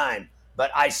our time, but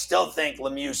I still think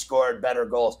Lemieux scored better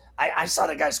goals. I saw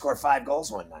the guy score 5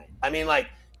 goals one night. I mean, like,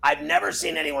 I've never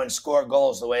seen anyone score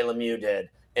goals the way Lemieux did.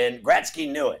 And Gretzky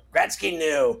knew it. Gretzky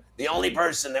knew the only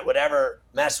person that would ever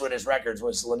mess with his records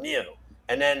was Lemieux.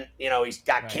 And then, he's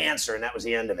got cancer, and that was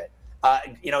the end of it.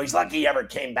 He's lucky he ever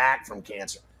came back from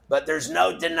cancer. But there's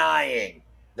no denying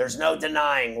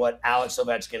what Alex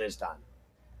Ovechkin has done.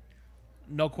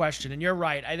 No question. And you're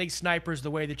right. I think sniper's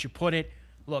the way that you put it.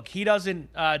 Look, he doesn't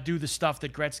do the stuff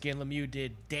that Gretzky and Lemieux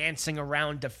did, dancing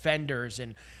around defenders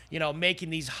and, making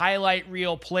these highlight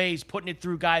reel plays, putting it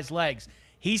through guys' legs.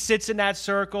 He sits in that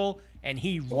circle and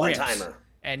he rips. One-timer.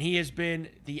 And he has been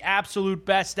the absolute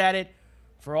best at it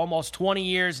for almost 20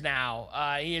 years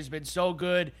now. He has been so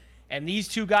good. And these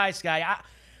 2 guys,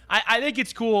 I think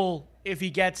it's cool if he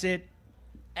gets it.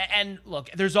 And look,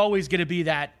 there's always going to be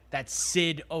that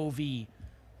Sid OV.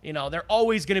 You know, they're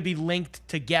always going to be linked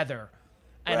together.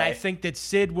 And right. I think that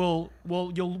Sid we'll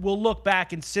look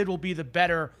back and Sid will be the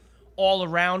better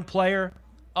all-around player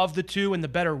of the two and the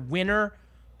better winner.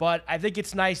 But I think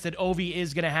it's nice that Ovi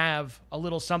is going to have a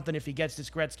little something if he gets this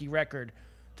Gretzky record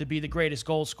to be the greatest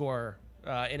goal scorer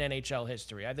in NHL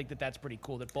history. I think that that's pretty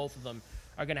cool that both of them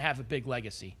are going to have a big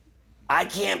legacy. I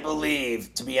can't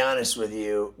believe, to be honest with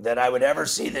you, that I would ever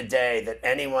see the day that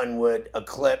anyone would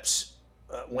eclipse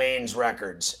Wayne's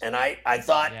records. And I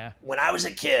thought when I was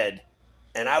a kid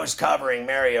and I was covering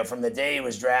Mario from the day he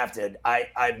was drafted,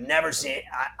 I've never seen,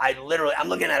 I literally, I'm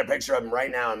looking at a picture of him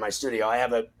right now in my studio. I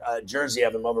have a jersey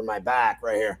of him over my back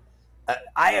right here.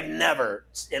 I have never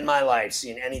in my life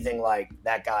seen anything like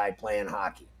that guy playing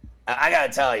hockey. I got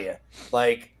to tell you,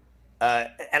 like,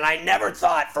 and I never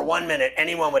thought for 1 minute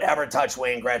anyone would ever touch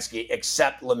Wayne Gretzky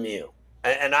except Lemieux.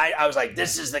 And I was like,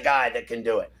 this is the guy that can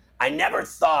do it. I never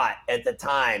thought at the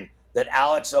time that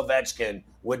Alex Ovechkin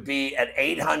would be at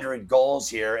 800 goals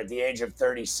here at the age of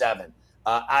 37.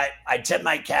 I tip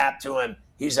my cap to him.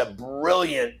 He's a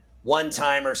brilliant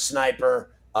one-timer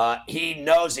sniper. He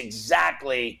knows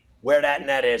exactly where that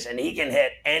net is, and he can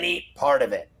hit any part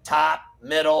of it. Top,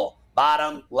 middle,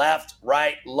 bottom, left,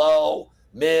 right, low,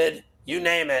 mid, you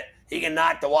name it. He can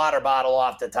knock the water bottle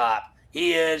off the top.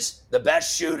 He is the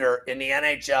best shooter in the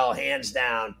NHL, hands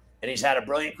down, and he's had a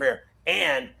brilliant career.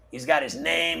 And he's got his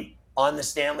name on the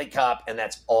Stanley Cup, and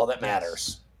that's all that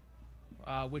matters.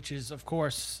 Which is, of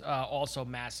course, also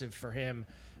massive for him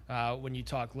when you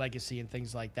talk legacy and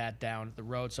things like that down the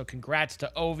road. So congrats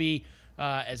to Ovi,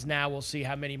 as now we'll see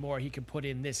how many more he can put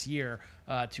in this year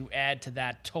to add to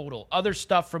that total. Other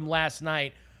stuff from last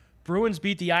night. Bruins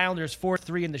beat the Islanders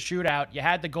 4-3 in the shootout. You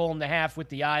had the goal in the half with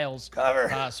the Isles.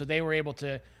 Cover. So they were able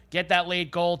to get that late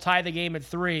goal, tie the game at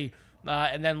 3,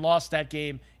 and then lost that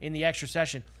game in the extra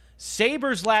session.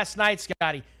 Sabres last night,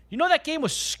 Scotty. You know that game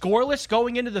was scoreless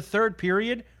going into the third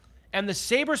period, and the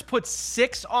Sabres put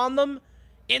 6 on them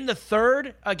in the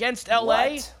third against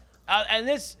LA.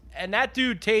 And that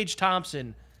dude, Tage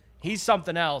Thompson, he's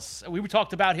something else. We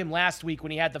talked about him last week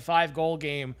when he had the 5-goal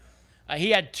game.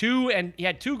 He had 2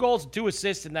 goals and 2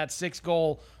 assists in that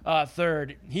 6-goal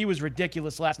third. He was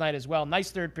ridiculous last night as well.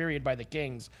 Nice third period by the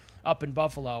Kings up in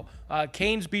Buffalo.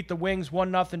 Canes beat the Wings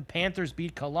 1-0. Panthers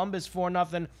beat Columbus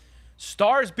 4-0.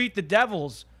 Stars beat the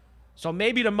Devils. So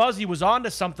maybe the Muzzy was onto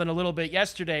something a little bit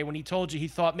yesterday when he told you he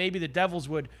thought maybe the Devils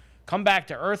would come back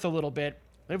to earth a little bit.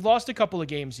 They've lost a couple of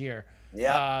games here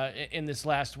in this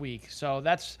last week. So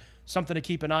that's something to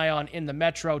keep an eye on in the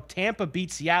Metro. Tampa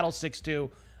beat Seattle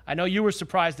 6-2. I know you were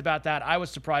surprised about that. I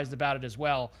was surprised about it as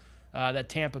well, that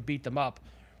Tampa beat them up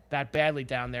that badly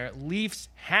down there. Leafs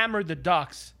hammered the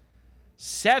Ducks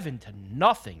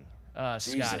 7-0,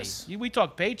 Scotty. We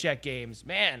talk paycheck games.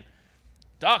 Man,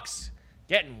 Ducks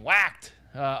getting whacked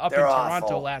up in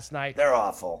Toronto last night. They're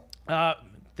awful.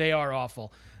 They are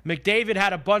awful. McDavid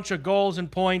had a bunch of goals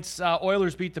and points.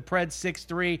 Oilers beat the Preds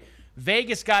 6-3.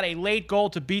 Vegas got a late goal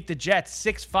to beat the Jets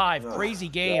 6-5. Crazy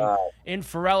game in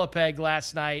Ferrellapeg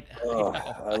last night.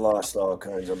 I lost all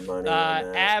kinds of money.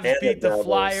 Avs beat the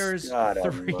Flyers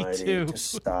 3-2.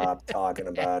 Just stop talking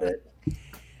about it.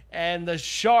 And the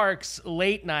Sharks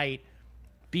late night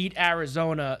beat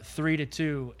Arizona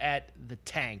 3-2 at the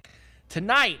Tank.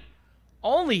 Tonight,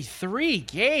 only 3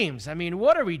 games. I mean,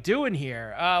 what are we doing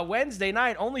here? Wednesday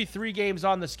night, only 3 games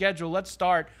on the schedule. Let's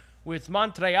start with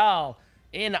Montreal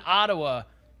in Ottawa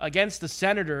against the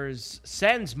Senators.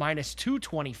 Sens minus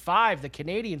 225. The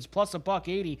Canadians plus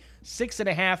 $1.80.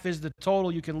 6.5 is the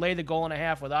total. You can lay the goal and a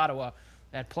half with Ottawa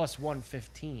at plus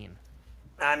 115.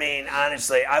 I mean,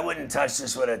 honestly, I wouldn't touch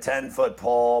this with a 10-foot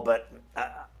pole, but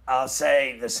I'll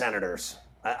say the Senators.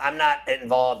 I'm not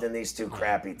involved in these 2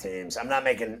 crappy teams. I'm not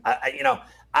making,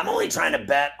 I'm only trying to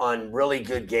bet on really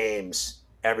good games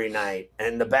every night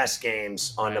and the best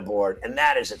games on the board, and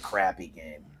that is a crappy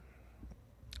game.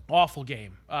 Awful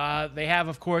game. They have,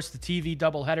 of course, the TV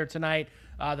doubleheader tonight.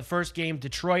 The first game,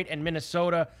 Detroit and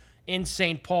Minnesota in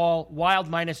St. Paul. Wild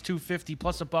minus 250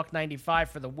 plus $1.95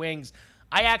 for the Wings.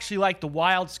 I actually like the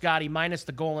Wild, Scotty, minus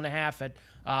the goal and a half at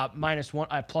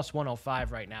plus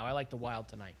 105 right now. I like the Wild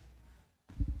tonight.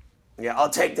 Yeah, I'll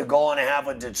take the goal and a half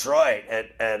with Detroit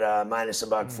at minus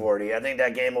 $1.40. I think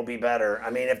that game will be better. I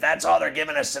mean, if that's all they're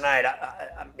giving us tonight,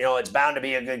 it's bound to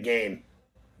be a good game.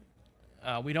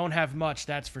 We don't have much,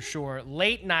 that's for sure.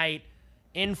 Late night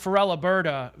in Farrell,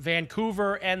 Alberta,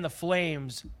 Vancouver and the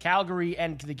Flames. Calgary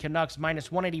and the Canucks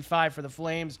minus 185 for the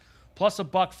Flames, plus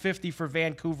 $1.50 for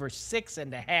Vancouver.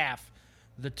 6.5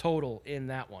 the total in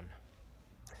that one.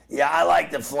 Yeah, I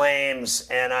like the Flames,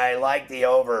 and I like the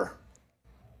over.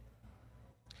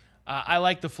 I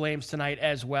like the Flames tonight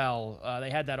as well. They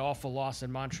had that awful loss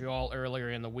in Montreal earlier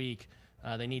in the week.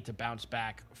 They need to bounce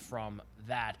back from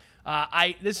that.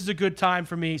 This is a good time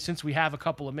for me, since we have a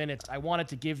couple of minutes. I wanted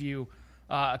to give you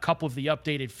a couple of the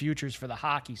updated futures for the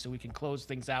hockey so we can close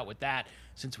things out with that,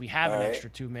 since we have an extra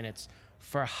 2 minutes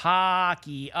for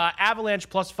hockey. Avalanche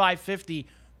plus 550,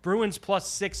 Bruins plus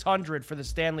 600 for the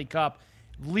Stanley Cup.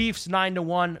 Leafs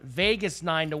 9-1, Vegas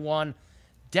 9-1,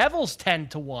 Devils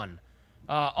 10-1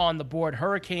 on the board.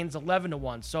 Hurricanes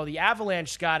 11-1. So the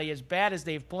Avalanche, Scotty, as bad as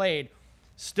they've played,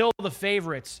 still the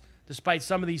favorites, despite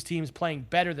some of these teams playing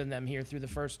better than them here through the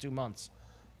first 2 months.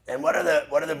 And what are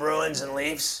the Bruins and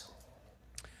Leafs?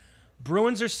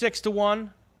 Bruins are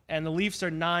 6-1, and the Leafs are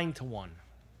 9-1.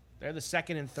 They're the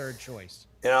second and third choice.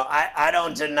 You know, I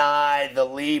don't deny the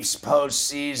Leafs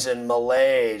postseason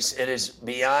malaise. It is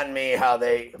beyond me how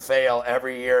they fail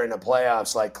every year in the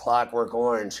playoffs like Clockwork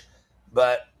Orange.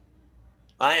 But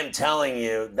I am telling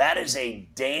you, that is a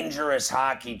dangerous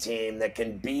hockey team that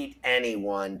can beat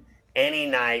anyone, any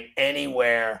night,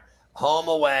 anywhere, home,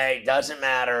 away, doesn't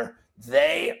matter.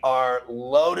 They are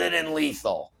loaded and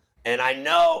lethal. And I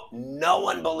know no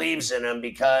one believes in them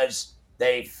because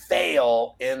they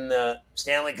fail in the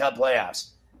Stanley Cup playoffs.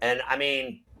 And, I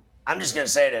mean, I'm just going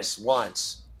to say this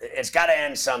once. It's got to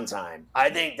end sometime.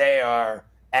 I think they are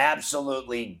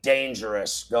absolutely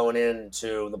dangerous going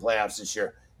into the playoffs this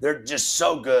year. They're just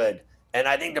so good. And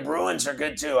I think the Bruins are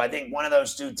good, too. I think one of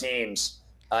those two teams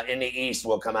in the East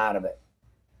will come out of it.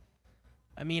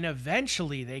 I mean,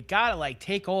 eventually they got to,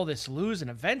 take all this losing.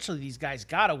 Eventually these guys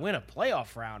got to win a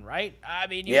playoff round, right? I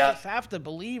mean, you just have to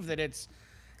believe that it's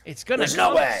going to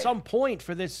come at some point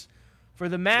for the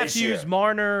Matthews,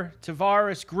 Marner,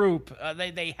 Tavares group.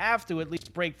 They have to at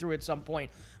least break through at some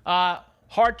point.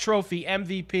 Hart Trophy,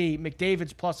 MVP,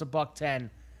 McDavid's plus $110.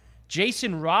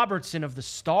 Jason Robertson of the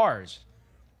Stars,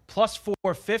 plus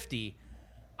 450.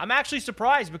 I'm actually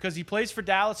surprised because he plays for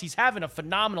Dallas. He's having a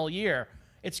phenomenal year.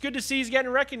 It's good to see he's getting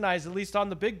recognized, at least on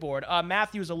the big board.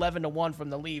 Matthews 11-1 from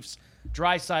the Leafs.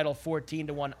 Draisaitl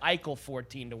 14-1. Eichel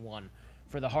 14-1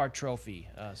 for the Hart Trophy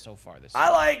so far this year.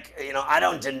 I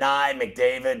don't deny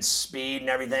McDavid's speed and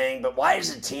everything, but why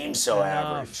is the team so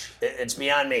average? It's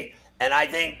beyond me. And I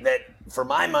think that, for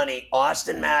my money,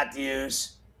 Austin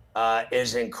Matthews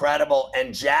is incredible,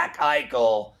 and Jack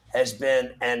Eichel has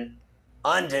been an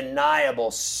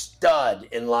undeniable stud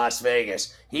in Las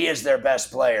Vegas. He is their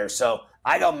best player. So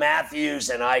I go Matthews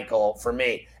and Eichel for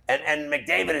me. And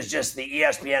McDavid is just the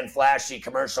ESPN flashy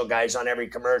commercial guy. He's on every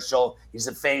commercial. He's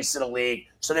the face of the league.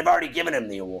 So they've already given him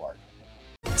the award.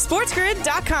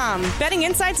 SportsGrid.com. Betting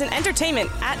insights and entertainment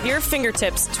at your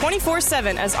fingertips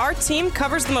 24/7 as our team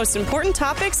covers the most important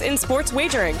topics in sports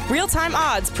wagering. Real-time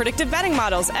odds, predictive betting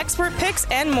models, expert picks,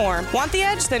 and more. Want the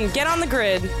edge? Then get on the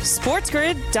grid.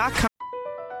 SportsGrid.com.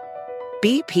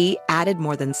 BP added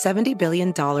more than $70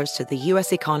 billion to the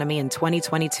U.S. economy in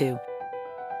 2022.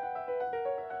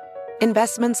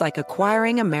 Investments like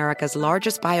acquiring America's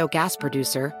largest biogas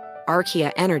producer,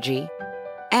 Archaea Energy,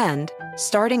 and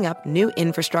starting up new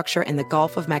infrastructure in the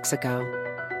Gulf of Mexico.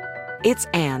 It's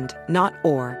and, not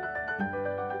or.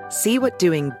 See what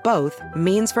doing both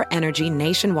means for energy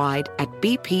nationwide at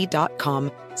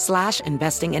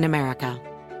bp.com/investing in America.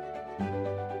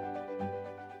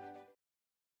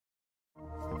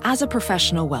 As a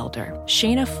professional welder,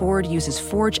 Shayna Ford uses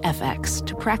Forge FX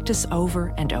to practice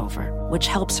over and over, which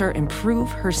helps her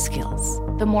improve her skills.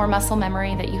 The more muscle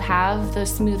memory that you have, the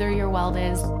smoother your weld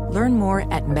is. Learn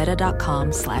more at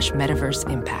meta.com/metaverse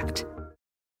impact.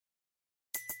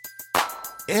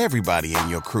 Everybody in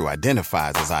your crew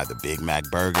identifies as either Big Mac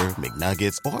Burger,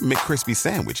 McNuggets, or McCrispy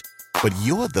Sandwich. But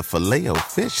you're the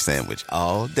Filet-O-Fish Sandwich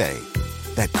all day.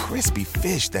 That crispy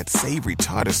fish, that savory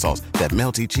tartar sauce, that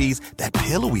melty cheese, that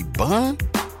pillowy bun.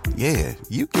 Yeah,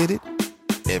 you get it.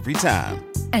 Every time.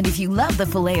 And if you love the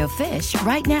Filet-O-Fish,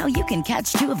 right now you can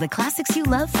catch two of the classics you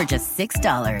love for just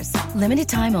 $6. Limited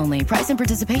time only. Price and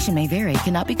participation may vary.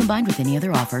 Cannot be combined with any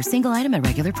other offer. Single item at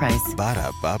regular price.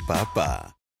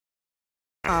 Ba-da-ba-ba-ba.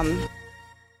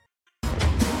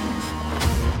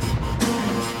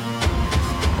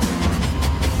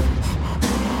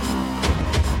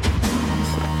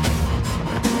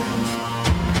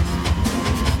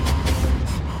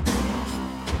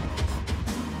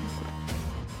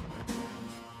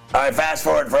 All right, fast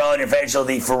forward for all in your facial,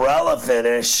 the Pharrella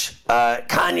finish.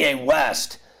 Kanye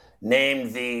West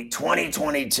named the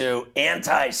 2022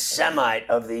 Anti-Semite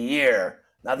of the Year.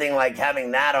 Nothing like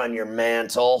having that on your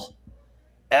mantle.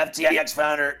 FTX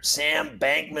founder Sam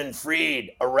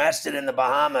Bankman-Fried arrested in the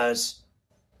Bahamas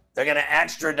They're going to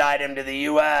extradite him to the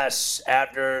U.S.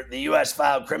 after the U.S.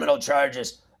 filed criminal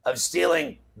charges of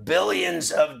stealing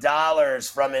billions of dollars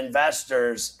from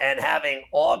investors and having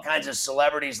all kinds of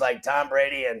celebrities like Tom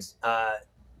Brady and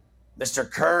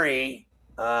Mr. Curry,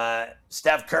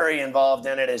 Steph Curry involved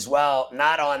in it as well,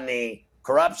 not on the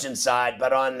corruption side,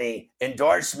 but on the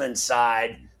endorsement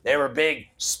side. They were big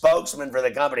spokesmen for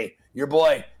the company. Your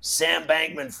boy, Sam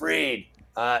Bankman-Fried,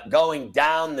 going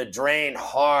down the drain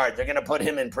hard. They're going to put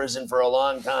him in prison for a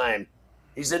long time.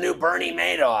 He's the new Bernie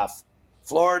Madoff.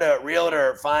 Florida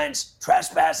realtor finds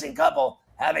trespassing couple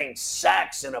having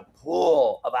sex in a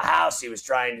pool of a house he was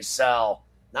trying to sell.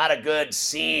 Not a good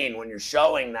scene when you're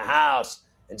showing the house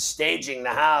and staging the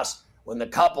house when the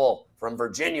couple from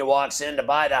Virginia walks in to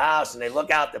buy the house and they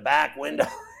look out the back window,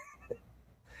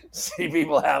 see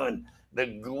people having the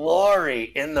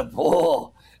glory in the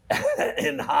pool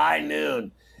in high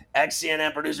noon.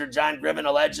 Ex-CNN producer John Griffin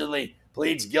allegedly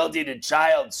pleads guilty to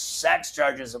child sex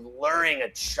charges of luring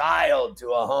a child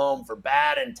to a home for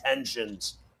bad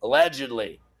intentions.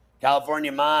 Allegedly.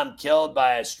 California mom killed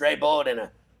by a stray bullet in a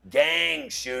gang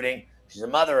shooting. She's a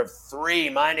mother of 3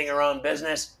 minding her own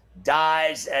business,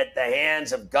 dies at the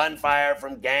hands of gunfire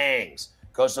from gangs.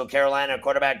 Coastal Carolina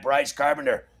quarterback Bryce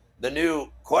Carpenter, the new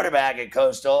quarterback at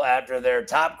Coastal after their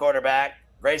top quarterback,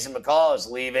 Grayson McCall,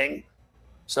 is leaving.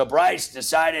 So Bryce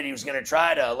decided he was going to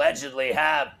try to allegedly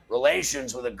have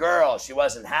relations with a girl. She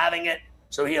wasn't having it,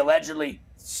 so he allegedly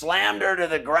slammed her to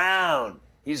the ground.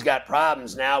 He's got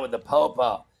problems now with the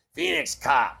popo. Phoenix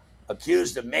cop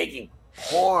accused of making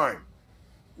porn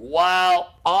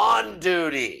while on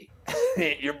duty.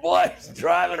 Your boy's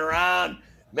driving around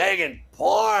making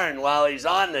porn while he's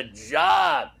on the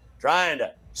job, trying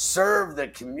to serve the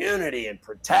community and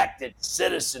protect its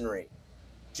citizenry.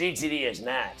 GTD is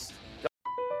next.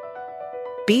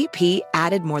 BP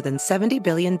added more than $70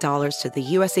 billion to the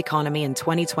U.S. economy in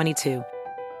 2022.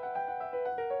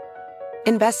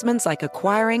 Investments like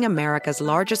acquiring America's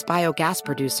largest biogas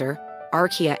producer,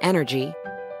 Archaea Energy,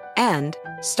 and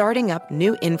starting up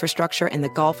new infrastructure in the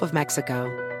Gulf of Mexico.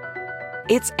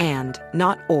 It's and,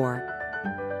 not or.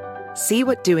 See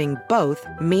what doing both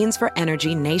means for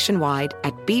energy nationwide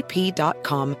at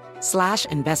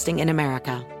bp.com/investing in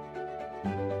America.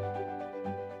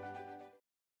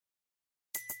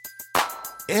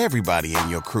 Everybody in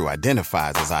your crew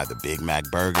identifies as either Big Mac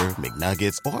Burger,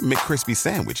 McNuggets, or McCrispy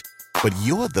Sandwich. But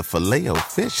you're the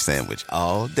Filet-O-Fish Sandwich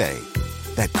all day.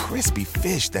 That crispy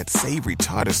fish, that savory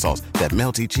tartar sauce, that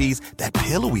melty cheese, that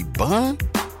pillowy bun.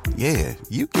 Yeah,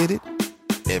 you get it.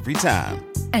 Every time.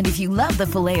 And if you love the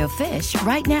Filet-O-Fish,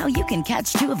 right now you can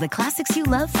catch 2 of the classics you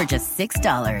love for just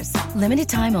 $6. Limited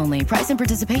time only. Price and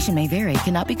participation may vary.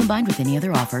 Cannot be combined with any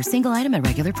other offer. Single item at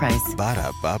regular price.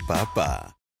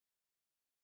 Ba-da-ba-ba-ba.